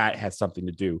think that has something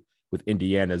to do with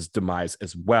Indiana's demise,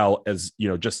 as well as,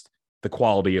 just the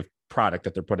quality of product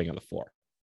that they're putting on the floor.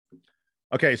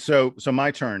 Okay. So my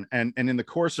turn. And in the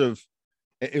course of,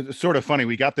 it was sort of funny.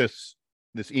 We got this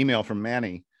email from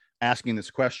Manny asking this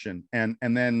question. And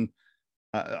then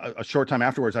a short time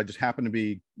afterwards, I just happened to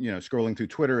be, scrolling through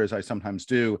Twitter, as I sometimes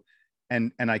do.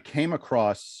 And I came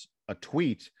across a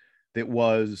tweet that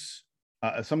was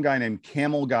some guy named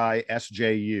Camel Guy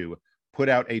SJU put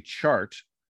out a chart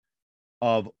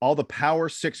of all the Power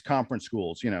 6 conference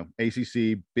schools,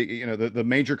 ACC, the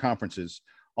major conferences,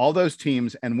 all those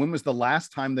teams, and when was the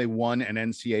last time they won an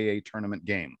NCAA tournament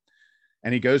game.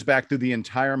 And he goes back through the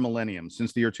entire millennium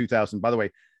since the year 2000. By the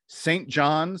way, St.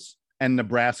 John's and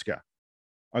Nebraska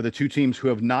are the 2 teams who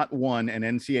have not won an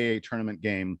NCAA tournament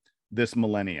game this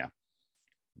millennia.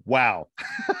 Wow.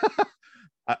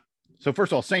 So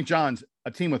first of all, St. John's,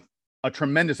 a team with a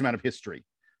tremendous amount of history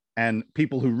and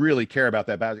people who really care about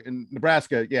that. In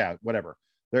Nebraska, yeah, whatever.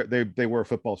 They were a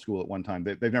football school at one time.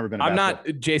 They've never been.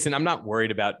 Jason, I'm not worried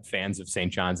about fans of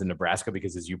St. John's in Nebraska,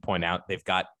 because as you point out, they've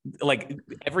got, like,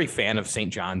 every fan of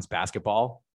St. John's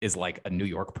basketball is like a New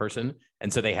York person.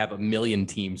 And so they have a million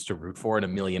teams to root for and a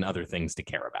million other things to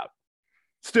care about.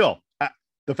 Still,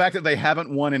 the fact that they haven't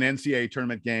won an NCAA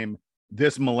tournament game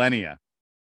this millennia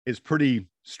is pretty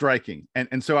striking.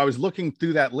 And so I was looking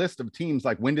through that list of teams,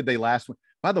 like, when did they last win?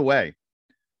 By the way,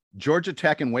 Georgia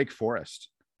Tech and Wake Forest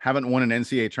haven't won an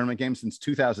NCAA tournament game since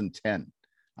 2010.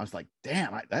 I was like,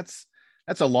 damn, that's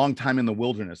a long time in the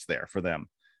wilderness there for them.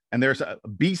 And there's a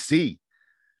BC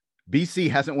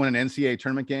hasn't won an NCAA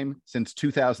tournament game since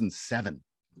 2007.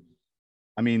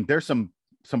 I mean, there's some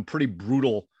pretty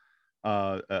brutal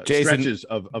Jason, stretches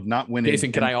of not winning.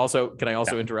 Jason, can I also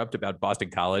interrupt about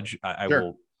Boston College?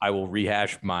 Sure. I will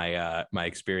rehash my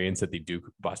experience at the Duke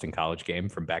Boston College game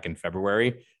from back in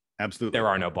February. Absolutely. There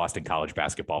are no Boston College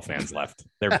basketball fans left.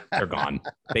 They're gone.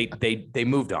 They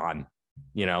moved on,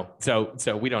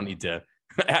 so we don't need to,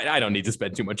 I don't need to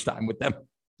spend too much time with them.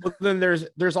 But then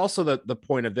there's also the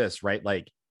point of this, right? Like,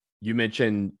 you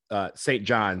mentioned St.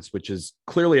 John's, which is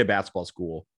clearly a basketball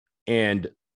school,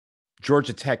 and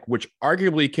Georgia Tech, which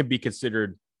arguably can be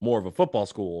considered more of a football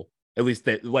school. At least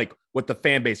that, like, what the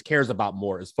fan base cares about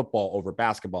more is football over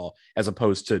basketball, as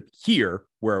opposed to here,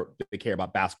 where they care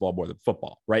about basketball more than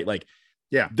football, right? Like,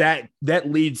 yeah, that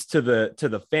leads to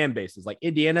the fan bases. Like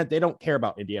Indiana, they don't care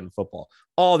about Indiana football.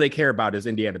 All they care about is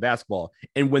Indiana basketball.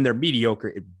 And when they're mediocre,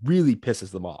 it really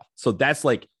pisses them off. So that's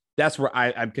where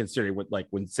I'm considering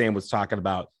when Sam was talking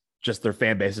about just their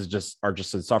fan bases are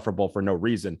just insufferable for no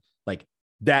reason. Like,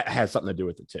 that has something to do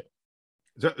with it too.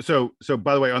 So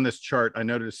by the way, on this chart, I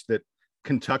noticed that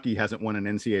Kentucky hasn't won an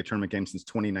NCAA tournament game since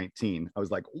 2019. I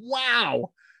was like, wow,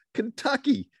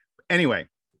 Kentucky. Anyway,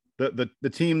 the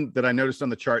team that I noticed on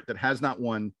the chart that has not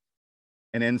won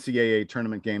an NCAA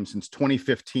tournament game since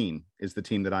 2015 is the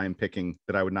team that I am picking,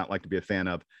 that I would not like to be a fan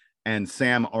of. And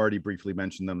Sam already briefly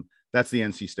mentioned them. That's the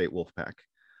NC State Wolfpack.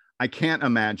 I can't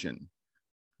imagine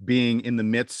being in the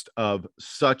midst of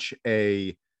such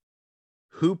a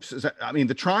hoops. I mean,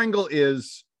 the triangle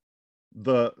is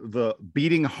the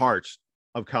beating heart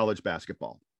of college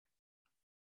basketball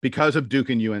because of Duke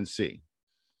and UNC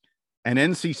and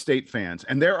NC State fans.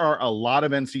 And there are a lot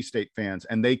of NC State fans,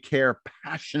 and they care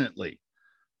passionately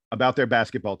about their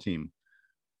basketball team.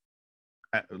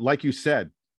 Like you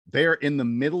said, they are in the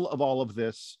middle of all of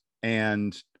this,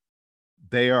 and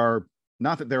they are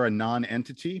not that they're a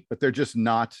non-entity, but they're just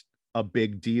not a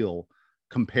big deal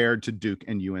compared to Duke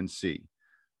and UNC.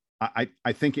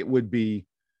 I think it would be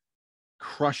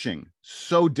crushing,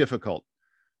 so difficult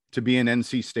to be an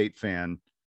NC State fan,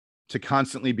 to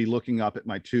constantly be looking up at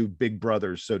my 2 big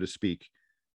brothers, so to speak,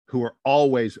 who are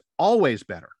always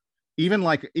better. Even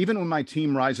when my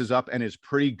team rises up and is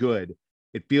pretty good,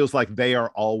 it feels like they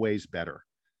are always better.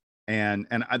 And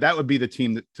that would be the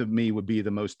team that to me would be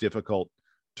the most difficult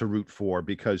to root for,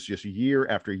 because just year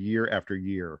after year after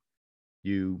year,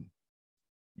 you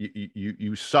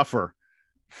suffer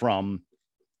from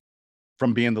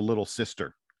being the little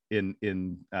sister in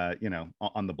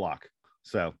on the block.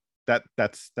 So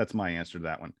that's my answer to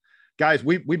that one. Guys,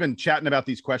 we've been chatting about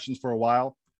these questions for a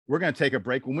while. We're going to take a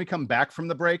break. When we come back from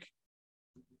the break,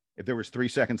 if there was 3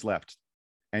 seconds left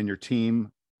and your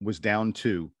team was down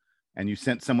 2 and you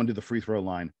sent someone to the free throw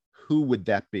line, who would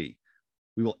that be?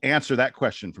 We will answer that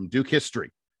question from Duke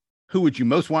history. Who would you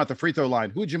most want at the free throw line?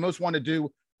 Who would you most want to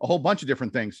do a whole bunch of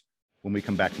different things when we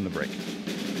come back from the break.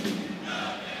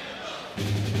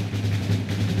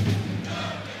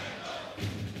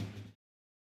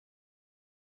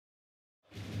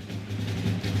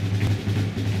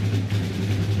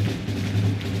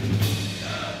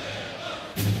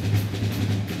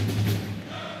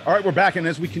 All right, we're back, and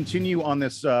as we continue on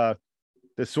this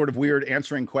this sort of weird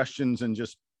answering questions and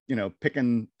just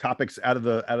picking topics out of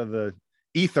the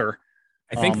ether,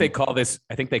 I think they call this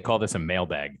a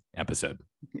mailbag episode.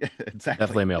 Yeah, exactly.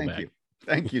 Definitely a mailbag.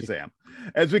 Thank you, Sam.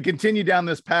 As we continue down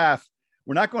this path,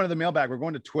 we're not going to the mailbag. We're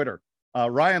going to Twitter.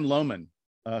 Ryan Lohman,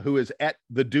 who is at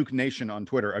the Duke Nation on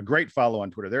Twitter, a great follow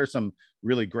on Twitter. There are some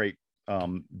really great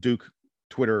Duke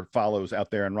Twitter follows out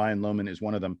there, and Ryan Lohman is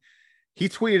one of them. He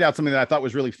tweeted out something that I thought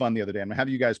was really fun the other day. I'm going to have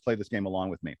you guys play this game along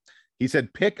with me. He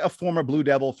said, pick a former Blue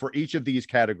Devil for each of these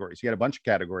categories. He had a bunch of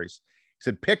categories. He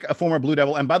said, pick a former Blue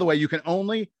Devil. And by the way, you can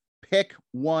only pick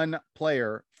one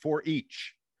player for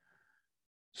each.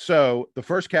 So the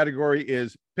first category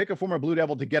is pick a former Blue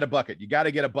Devil to get a bucket. You got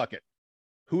to get a bucket.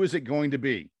 Who is it going to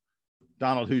be?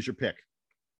 Donald, who's your pick?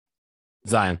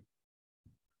 Zion.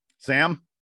 Sam?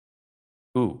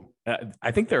 Ooh,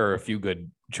 I think there are a few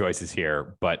good choices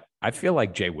here, but I feel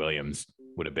like Jay Williams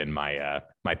would have been my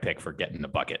my pick for getting the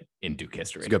bucket in Duke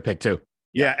history. It's a good pick too.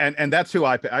 Yeah, and that's who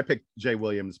I picked Jay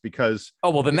Williams because.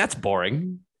 Oh, well, then that's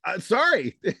boring.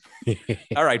 Sorry.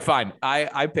 All right, fine.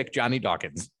 I picked Johnny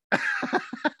Dawkins.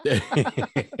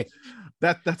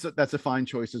 That's a fine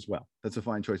choice as well. That's a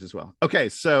fine choice as well. Okay,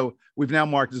 so we've now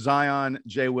marked Zion,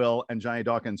 Jay Will, and Johnny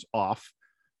Dawkins off.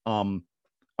 All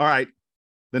right.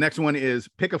 The next one is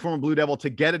pick a former Blue Devil to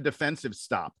get a defensive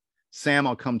stop. Sam,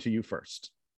 I'll come to you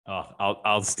first. Oh,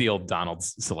 I'll steal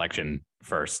Donald's selection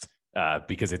first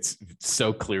because it's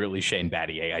so clearly Shane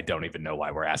Battier. I don't even know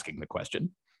why we're asking the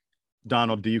question.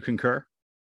 Donald, do you concur?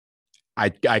 I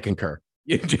concur.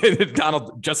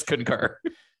 Donald just concur.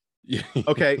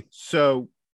 Okay, so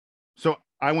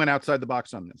I went outside the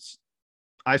box on this.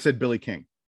 I said Billy King,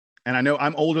 and I know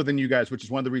I'm older than you guys, which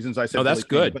is one of the reasons I said. Oh, that's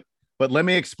Billy good. King, but let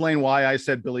me explain why I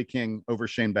said Billy King over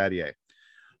Shane Battier.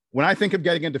 When I think of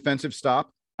getting a defensive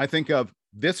stop, I think of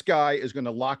this guy is going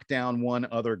to lock down one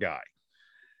other guy,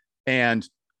 and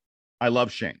I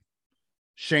love Shane.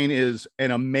 Shane is an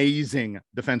amazing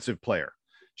defensive player.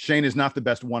 Shane is not the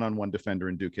best one-on-one defender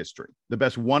in Duke history. The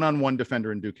best one-on-one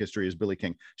defender in Duke history is Billy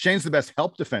King. Shane's the best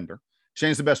help defender.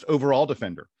 Shane's the best overall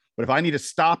defender. But if I need to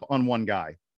stop on one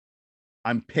guy,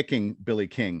 I'm picking Billy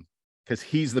King because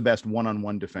he's the best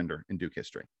one-on-one defender in Duke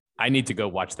history. I need to go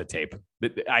watch the tape.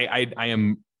 I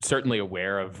am certainly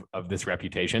aware of this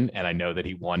reputation, and I know that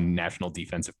he won National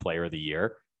Defensive Player of the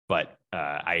Year. But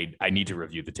I need to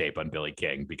review the tape on Billy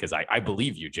King because I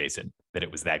believe you, Jason, that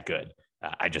it was that good.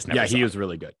 I just never. Yeah, he was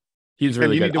really good. He was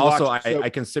really good. Also, I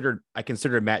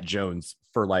considered Matt Jones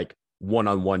for like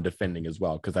one-on-one defending as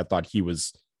well because I thought he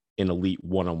was an elite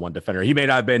one-on-one defender. He may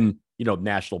not have been,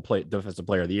 National Defensive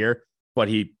Player of the Year, but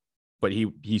he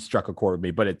struck a chord with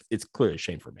me. But it's clearly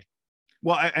Shane for me.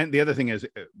 Well, and the other thing is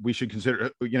we should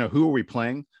consider, who are we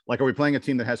playing? Like, are we playing a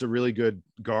team that has a really good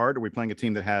guard? Or are we playing a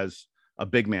team that has a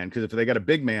big man? Because if they got a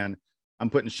big man, I'm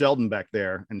putting Sheldon back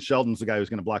there, and Sheldon's the guy who's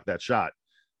going to block that shot.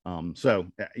 And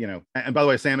by the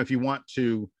way, Sam, if you want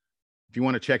to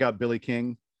check out Billy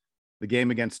King, the game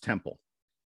against Temple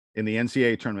in the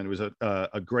NCAA tournament, it was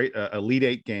a great Elite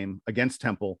Eight game against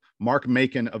Temple. Mark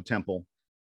Macon of Temple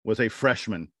was a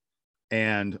freshman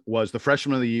and was the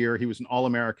freshman of the year. He was an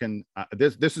All-American.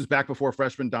 This is back before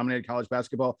freshmen dominated college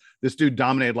basketball. This dude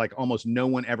dominated like almost no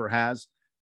one ever has.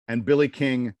 And Billy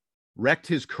King wrecked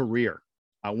his career.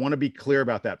 I want to be clear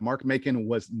about that. Mark Macon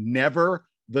was never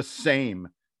the same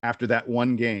after that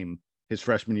one game his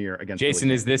freshman year against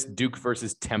Jason. Is this Duke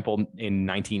versus Temple in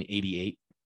 1988?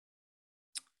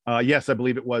 Yes, I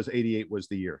believe it was 88 was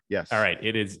the year. Yes. All right.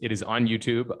 It is on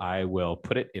YouTube. I will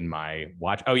put it in my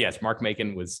watch. Oh yes. Mark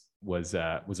Macon was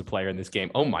a player in this game.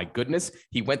 Oh my goodness.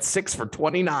 He went 6 for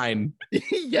 29.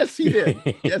 Yes, he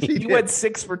did. Yes, he did. Went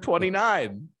 6 for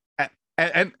 29.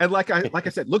 And like I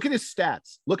said, look at his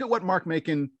stats. Look at what Mark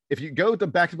Macon, if you go to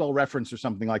Basketball Reference or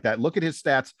something like that, look at his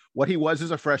stats, what he was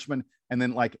as a freshman. And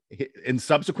then like in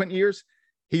subsequent years,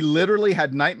 he literally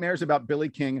had nightmares about Billy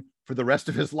King for the rest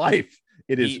of his life.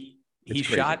 He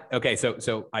shot. Okay.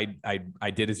 So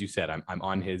I did, as you said, I'm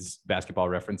on his Basketball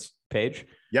Reference page.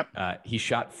 Yep. He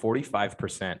shot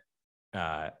 45%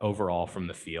 overall from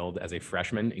the field as a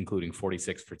freshman, including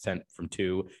 46% from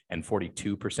 2 and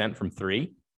 42% from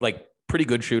 3. Like, pretty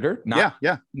good shooter.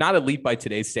 Not elite by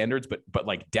today's standards, but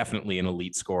like definitely an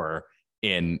elite scorer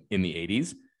in the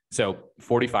 80s. So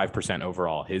 45%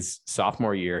 overall. His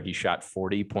sophomore year, he shot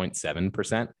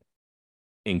 40.7%.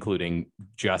 including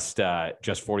just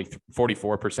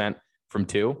 44% from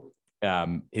two.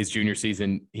 His junior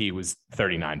season, he was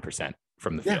 39%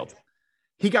 from the field.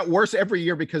 He got worse every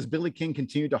year because Billy King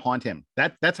continued to haunt him.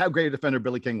 That's how great a defender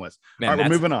Billy King was. Man, all right,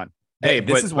 we're moving on. Hey,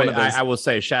 this is one of those. I will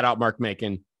say, shout out Mark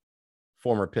Macon,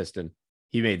 former Piston.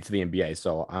 He made it to the NBA,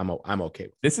 so I'm okay.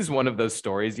 This is one of those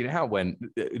stories. You know how when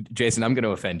Jason, I'm going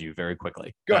to offend you very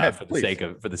quickly. Go ahead, for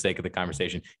the sake of the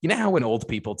conversation. You know how when old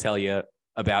people tell you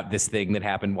about this thing that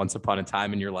happened once upon a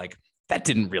time, and you're like, that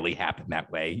didn't really happen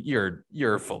that way.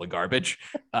 You're full of garbage.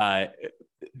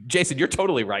 Jason, you're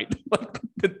totally right.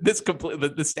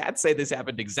 The stats say this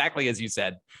happened exactly as you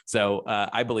said. So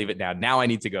I believe it now. Now I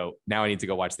need to go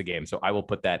watch the game. So I will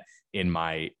put that in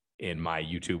my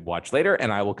YouTube watch later,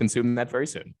 and I will consume that very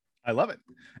soon. I love it.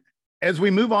 As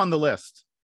we move on the list,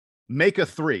 make a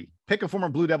three. Pick a former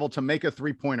Blue Devil to make a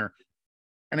 3-pointer.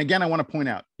 And again, I want to point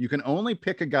out, you can only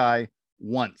pick a guy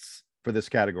once for this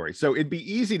category. So it'd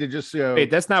be easy to just go.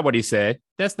 Wait, that's not what he said.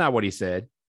 That's not what he said.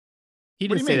 He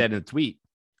didn't say that in a tweet.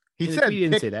 He said he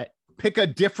didn't say that. Pick a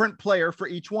different player for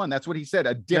each one. That's what he said.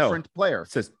 A different player.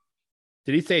 Says,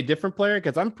 did he say a different player?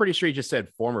 Because I'm pretty sure he just said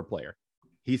former player.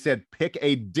 He said pick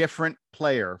a different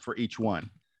player for each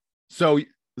one. So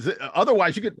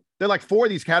otherwise, there are like 4 of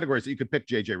these categories that you could pick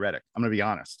JJ Redick. I'm going to be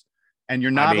honest, and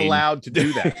you're not allowed to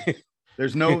do that.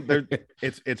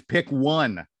 It's pick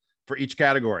one for each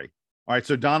category. All right.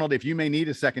 So Donald, if you may need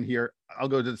a second here, I'll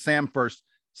go to Sam first.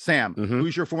 Sam,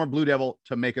 who's your former Blue Devil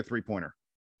to make a 3-pointer?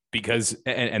 Because,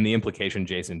 and the implication,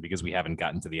 Jason, because we haven't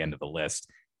gotten to the end of the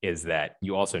list, is that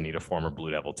you also need a former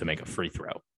Blue Devil to make a free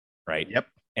throw, right? Yep.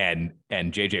 And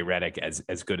JJ Redick,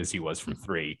 as good as he was from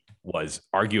 3, was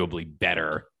arguably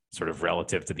better sort of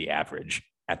relative to the average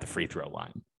at the free throw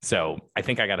line. So I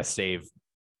think I got to save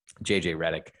JJ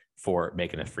Redick for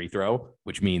making a free throw,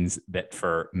 which means that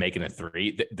for making a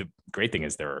 3, the great thing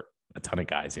is there are a ton of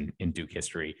guys in Duke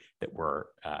history that were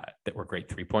great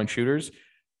 3-point shooters.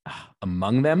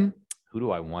 Among them, who do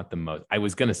I want the most? I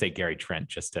was going to say Gary Trent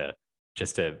just to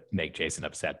make Jason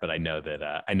upset, but I know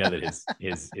that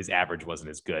his average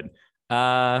wasn't as good.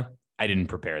 I didn't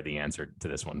prepare the answer to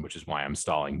this one, which is why I'm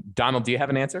stalling. Donald, do you have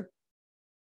an answer?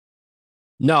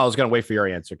 No, I was going to wait for your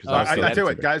answer because I tell you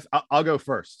what, guys, I'll go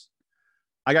first.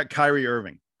 I got Kyrie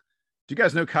Irving. Do you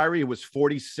guys know Kyrie was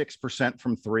 46%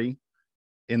 from 3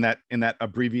 in that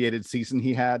abbreviated season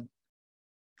he had?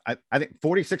 I think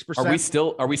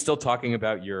 46%. Are we still talking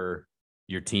about your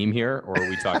team here, or are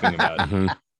we talking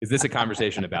about? Is this a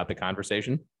conversation about the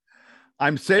conversation?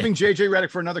 I'm saving JJ Redick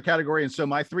for another category, and so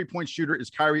my 3-point shooter is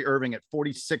Kyrie Irving at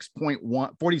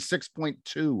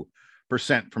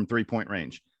 46.2% from 3-point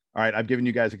range. All right, I've given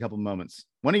you guys a couple of moments.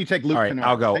 Why don't you take Luke Kennard?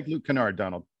 I'll go. Take Luke Kennard,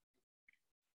 Donald.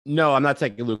 No, I'm not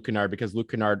taking Luke Kennard because Luke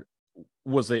Kennard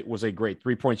was a great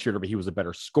 3-point shooter, but he was a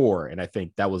better scorer, and I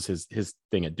think that was his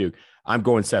thing at Duke. I'm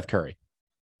going Seth Curry.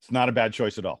 It's not a bad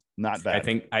choice at all. Not bad.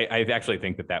 I actually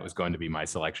think that was going to be my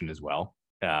selection as well.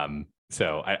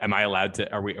 So am I allowed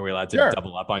to? Are we allowed to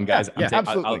double up on guys? Yeah,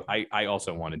 absolutely. I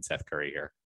also wanted Seth Curry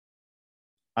here.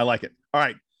 I like it. All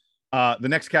right. The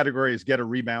next category is get a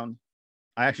rebound.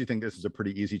 I actually think this is a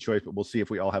pretty easy choice, but we'll see if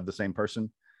we all have the same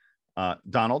person.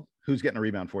 Donald, who's getting a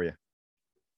rebound for you?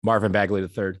 Marvin Bagley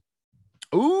III.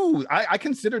 Ooh, I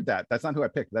considered that. That's not who I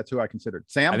picked. That's who I considered.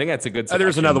 Sam? I think that's a good selection.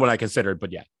 There's another one I considered,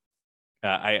 but yeah.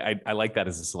 I like that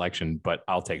as a selection, but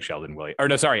I'll take Sheldon Williams. Or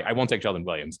no, sorry, I won't take Sheldon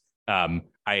Williams.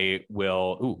 I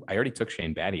will. Ooh, I already took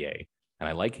Shane Battier, and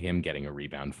I like him getting a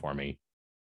rebound for me.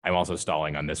 I'm also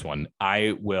stalling on this one.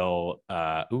 I will.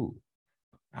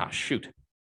 Shoot.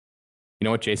 You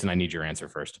know what, Jason? I need your answer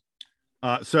first.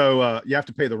 So you have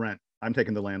to pay the rent. I'm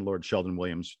taking the landlord, Sheldon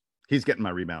Williams. He's getting my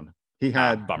rebound. He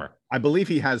had bummer. I believe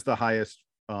he has the highest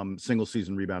single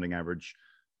season rebounding average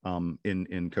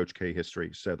in Coach K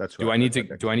history. So that's do I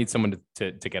need someone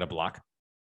to get a block?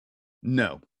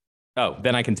 No. Oh,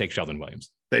 then I can take Sheldon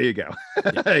Williams. There you go.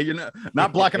 You're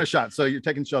not blocking a shot. So you're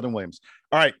taking Sheldon Williams.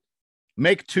 All right.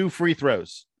 Make 2 free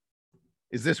throws.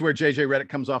 Is this where JJ Redick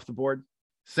comes off the board?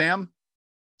 Sam,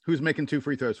 who's making 2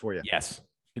 free throws for you? Yes.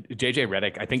 JJ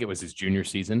Redick, I think it was his junior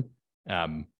season,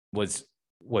 was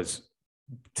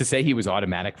to say he was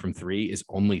automatic from 3 is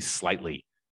only slightly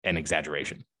an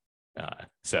exaggeration.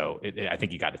 So I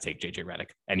think you got to take JJ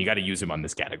Redick, and you got to use him on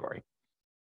this category.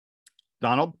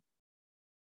 Donald?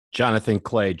 Jonathan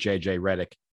Clay, JJ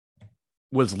Redick,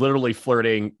 was literally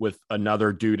flirting with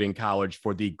another dude in college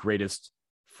for the greatest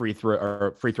free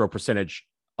throw percentage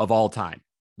of all time.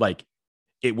 Like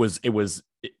it was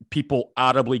people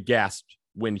audibly gasped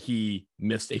when he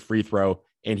missed a free throw,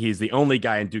 and he's the only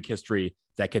guy in Duke history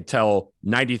that could tell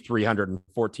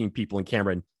 9,314 people in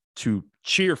Cameron to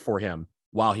cheer for him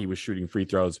while he was shooting free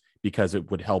throws because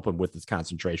it would help him with his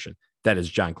concentration. That is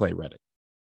John Clay Reddick.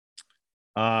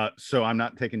 So I'm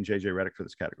not taking JJ Redick for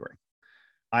this category.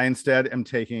 I instead am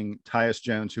taking Tyus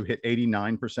Jones, who hit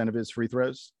 89% of his free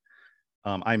throws.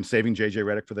 I'm saving JJ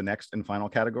Redick for the next and final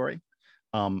category.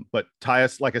 But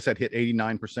Tyus, like I said, hit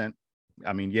 89%.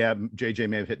 I mean, yeah, JJ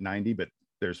may have hit 90, but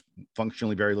there's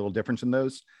functionally very little difference in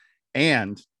those.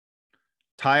 And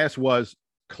Tyus was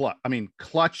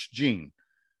clutch gene,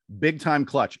 big time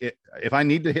clutch. If I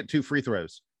need to hit 2 free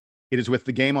throws, it is with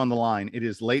the game on the line. It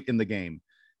is late in the game.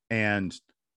 And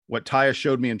what Tyus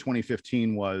showed me in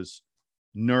 2015 was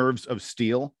nerves of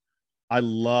steel. I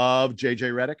love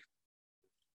JJ Redick.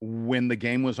 When the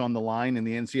game was on the line in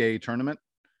the NCAA tournament,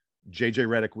 JJ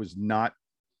Redick was not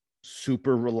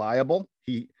super reliable.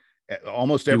 He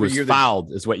almost every year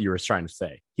fouled is what you were trying to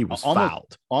say. He was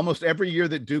fouled. Almost every year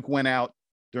that Duke went out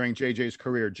during JJ's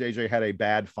career, JJ had a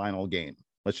bad final game.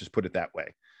 Let's just put it that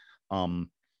way.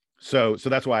 So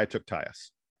that's why I took Tyus.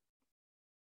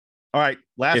 All right,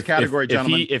 last category,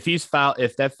 gentlemen. If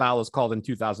that foul is called in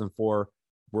 2004,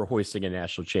 we're hoisting a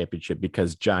national championship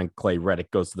because John Clay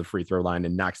Reddick goes to the free throw line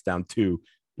and knocks down 2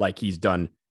 like he's done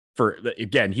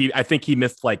I think he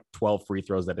missed like 12 free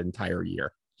throws that entire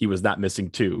year. He was not missing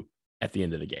 2 at the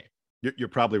end of the game. You're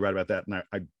probably right about that. And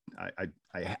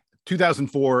I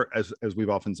 2004, as we've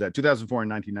often said, 2004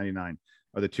 and 1999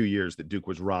 are the 2 years that Duke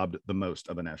was robbed the most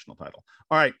of a national title.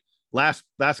 All right, last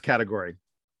category.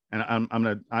 And I'm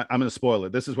gonna spoil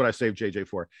it. This is what I saved JJ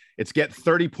for. It's get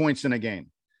 30 points in a game.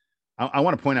 I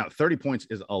want to point out 30 points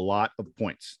is a lot of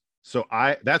points. So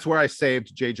that's where I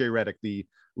saved JJ Redick, the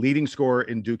leading scorer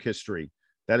in Duke history.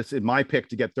 That is my pick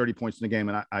to get 30 points in a game.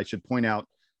 And I should point out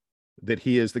that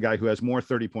he is the guy who has more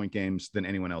 30-point games than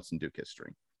anyone else in Duke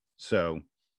history. So,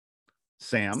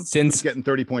 Sam, who's getting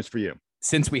 30 points for you?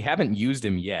 Since we haven't used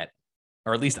him yet,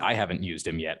 or at least I haven't used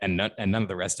him yet, and none of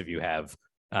the rest of you have,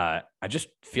 I just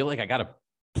feel like I got to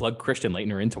plug Christian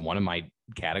Laettner into one of my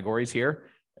categories here,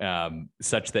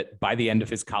 such that by the end of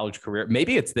his college career,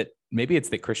 maybe it's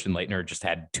that Christian Laettner just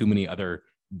had too many other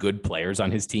good players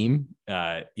on his team.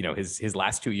 His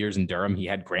last 2 years in Durham, he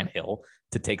had Grant Hill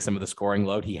to take some of the scoring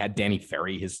load. He had Danny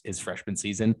Ferry his freshman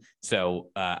season. So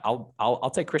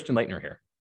I'll take Christian Laettner here.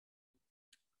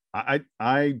 I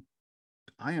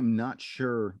am not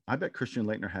sure. I bet Christian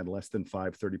Laettner had less than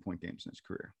 5 30-point games in his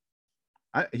career.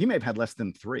 He may have had less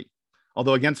than 3,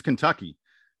 although against Kentucky,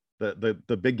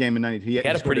 the big game in 90, he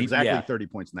had scored exactly 30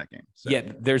 points in that game. So. Yeah,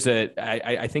 there's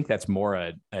I think that's more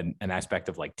an aspect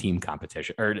of like team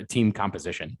competition or team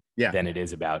composition than it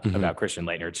is about Christian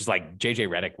Laettner. It's just like JJ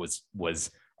Redick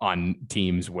was on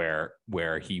teams where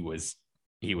he was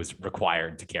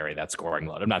required to carry that scoring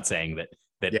load. I'm not saying that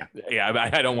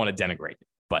I don't want to denigrate,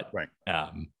 but right.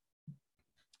 All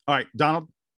right, Donald.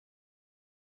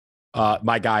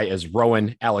 My guy is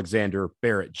Rowan Alexander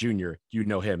Barrett Jr. You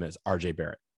know him as RJ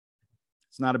Barrett.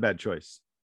 It's not a bad choice.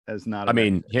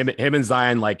 Him and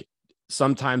Zion, like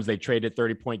sometimes they traded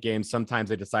 30-point games. Sometimes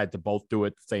they decided to both do it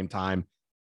at the same time.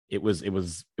 It was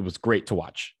great to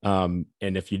watch. And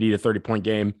if you need a 30-point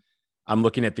game, I'm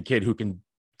looking at the kid who in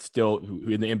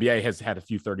the NBA has had a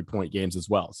few 30-point games as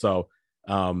well. So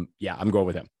I'm going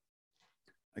with him.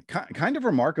 Kind of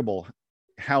remarkable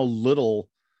how little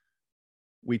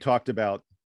we talked about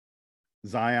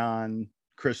Zion,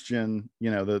 Christian,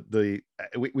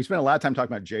 we spent a lot of time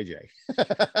talking about JJ.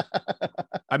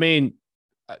 I mean,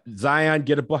 Zion,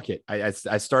 get a bucket. I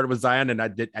started with Zion and I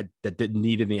didn't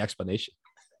need any explanation.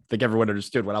 I think everyone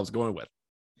understood what I was going with.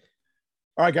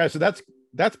 All right, guys. So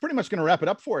that's pretty much going to wrap it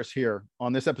up for us here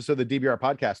on this episode of the DBR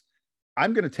podcast.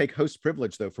 I'm going to take host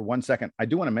privilege though for 1 second. I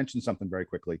do want to mention something very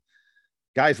quickly.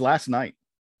 Guys, last night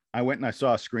I went and I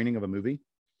saw a screening of a movie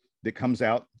that comes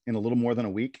out in a little more than a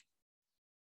week.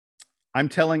 I'm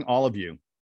telling all of you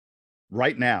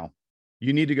right now,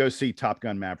 you need to go see Top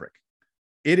Gun Maverick.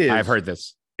 I've heard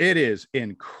this. It is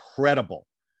incredible.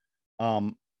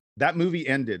 That movie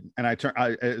ended, and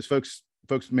as folks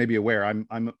may be aware,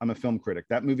 I'm a film critic.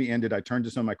 That movie ended. I turned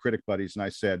to some of my critic buddies and I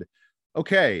said,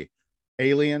 okay,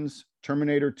 Aliens,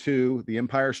 Terminator 2, The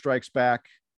Empire Strikes Back,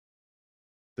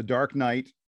 The Dark Knight.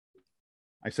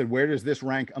 I said, where does this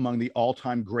rank among the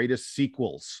all-time greatest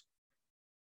sequels?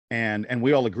 And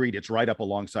we all agreed it's right up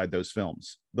alongside those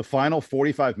films. The final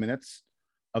 45 minutes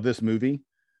of this movie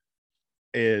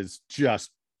is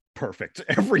just perfect.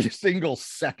 Every single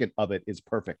second of it is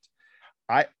perfect.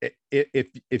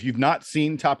 If you've not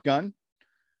seen Top Gun,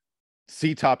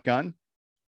 see Top Gun,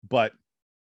 but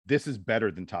this is better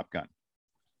than Top Gun.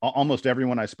 Almost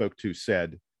everyone I spoke to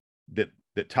said that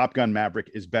Top Gun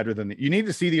Maverick is better than you need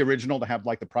to see the original to have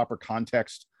like the proper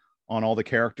context on all the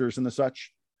characters and the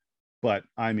such. But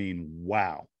I mean,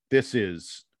 wow, this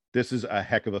is a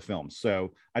heck of a film.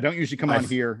 So I don't usually come on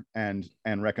here and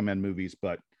recommend movies,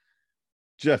 but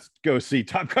just go see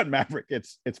Top Gun Maverick.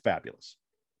 It's fabulous.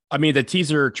 I mean, the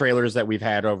teaser trailers that we've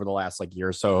had over the last like year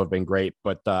or so have been great.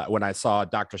 But when I saw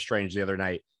Doctor Strange the other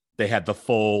night, they had the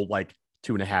full like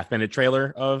 2.5-minute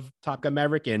trailer of Top Gun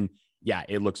Maverick. And yeah,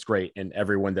 it looks great. And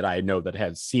everyone that I know that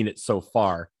has seen it so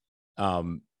far,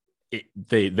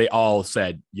 they all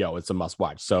said, yo, it's a must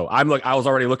watch. So I was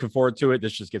already looking forward to it.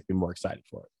 This just gets me more excited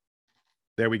for it.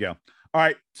 There we go. All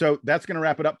right. So that's going to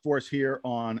wrap it up for us here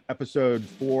on episode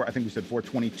 4. I think we said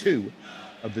 422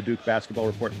 of the Duke Basketball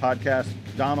Report podcast.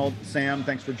 Donald, Sam,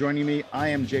 thanks for joining me. I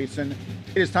am Jason.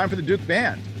 It is time for the Duke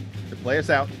Band to play us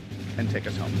out and take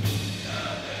us home.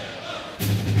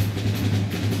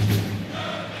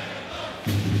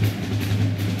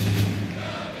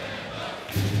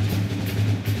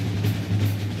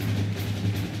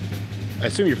 I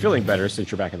assume you're feeling better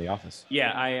since you're back in the office.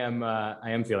 Yeah, I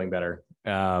am feeling better.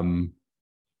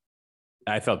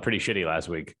 I felt pretty shitty last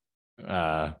week,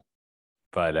 but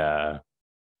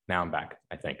now I'm back,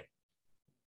 I think.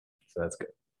 So that's good.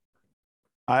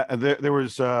 There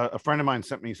was a friend of mine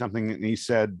sent me something, and he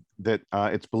said that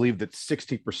it's believed that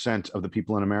 60% of the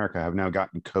people in America have now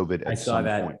gotten COVID at some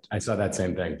point. I saw that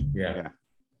same thing. Yeah.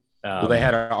 Well, they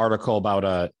had an article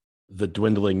about the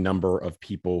dwindling number of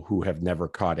people who have never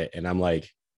caught it, and I'm like,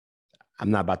 I'm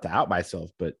not about to out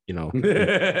myself, but you know. Well,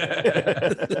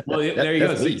 there you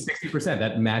go. 60%.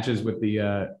 That matches with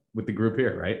the group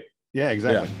here, right? Yeah,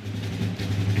 exactly. Yeah.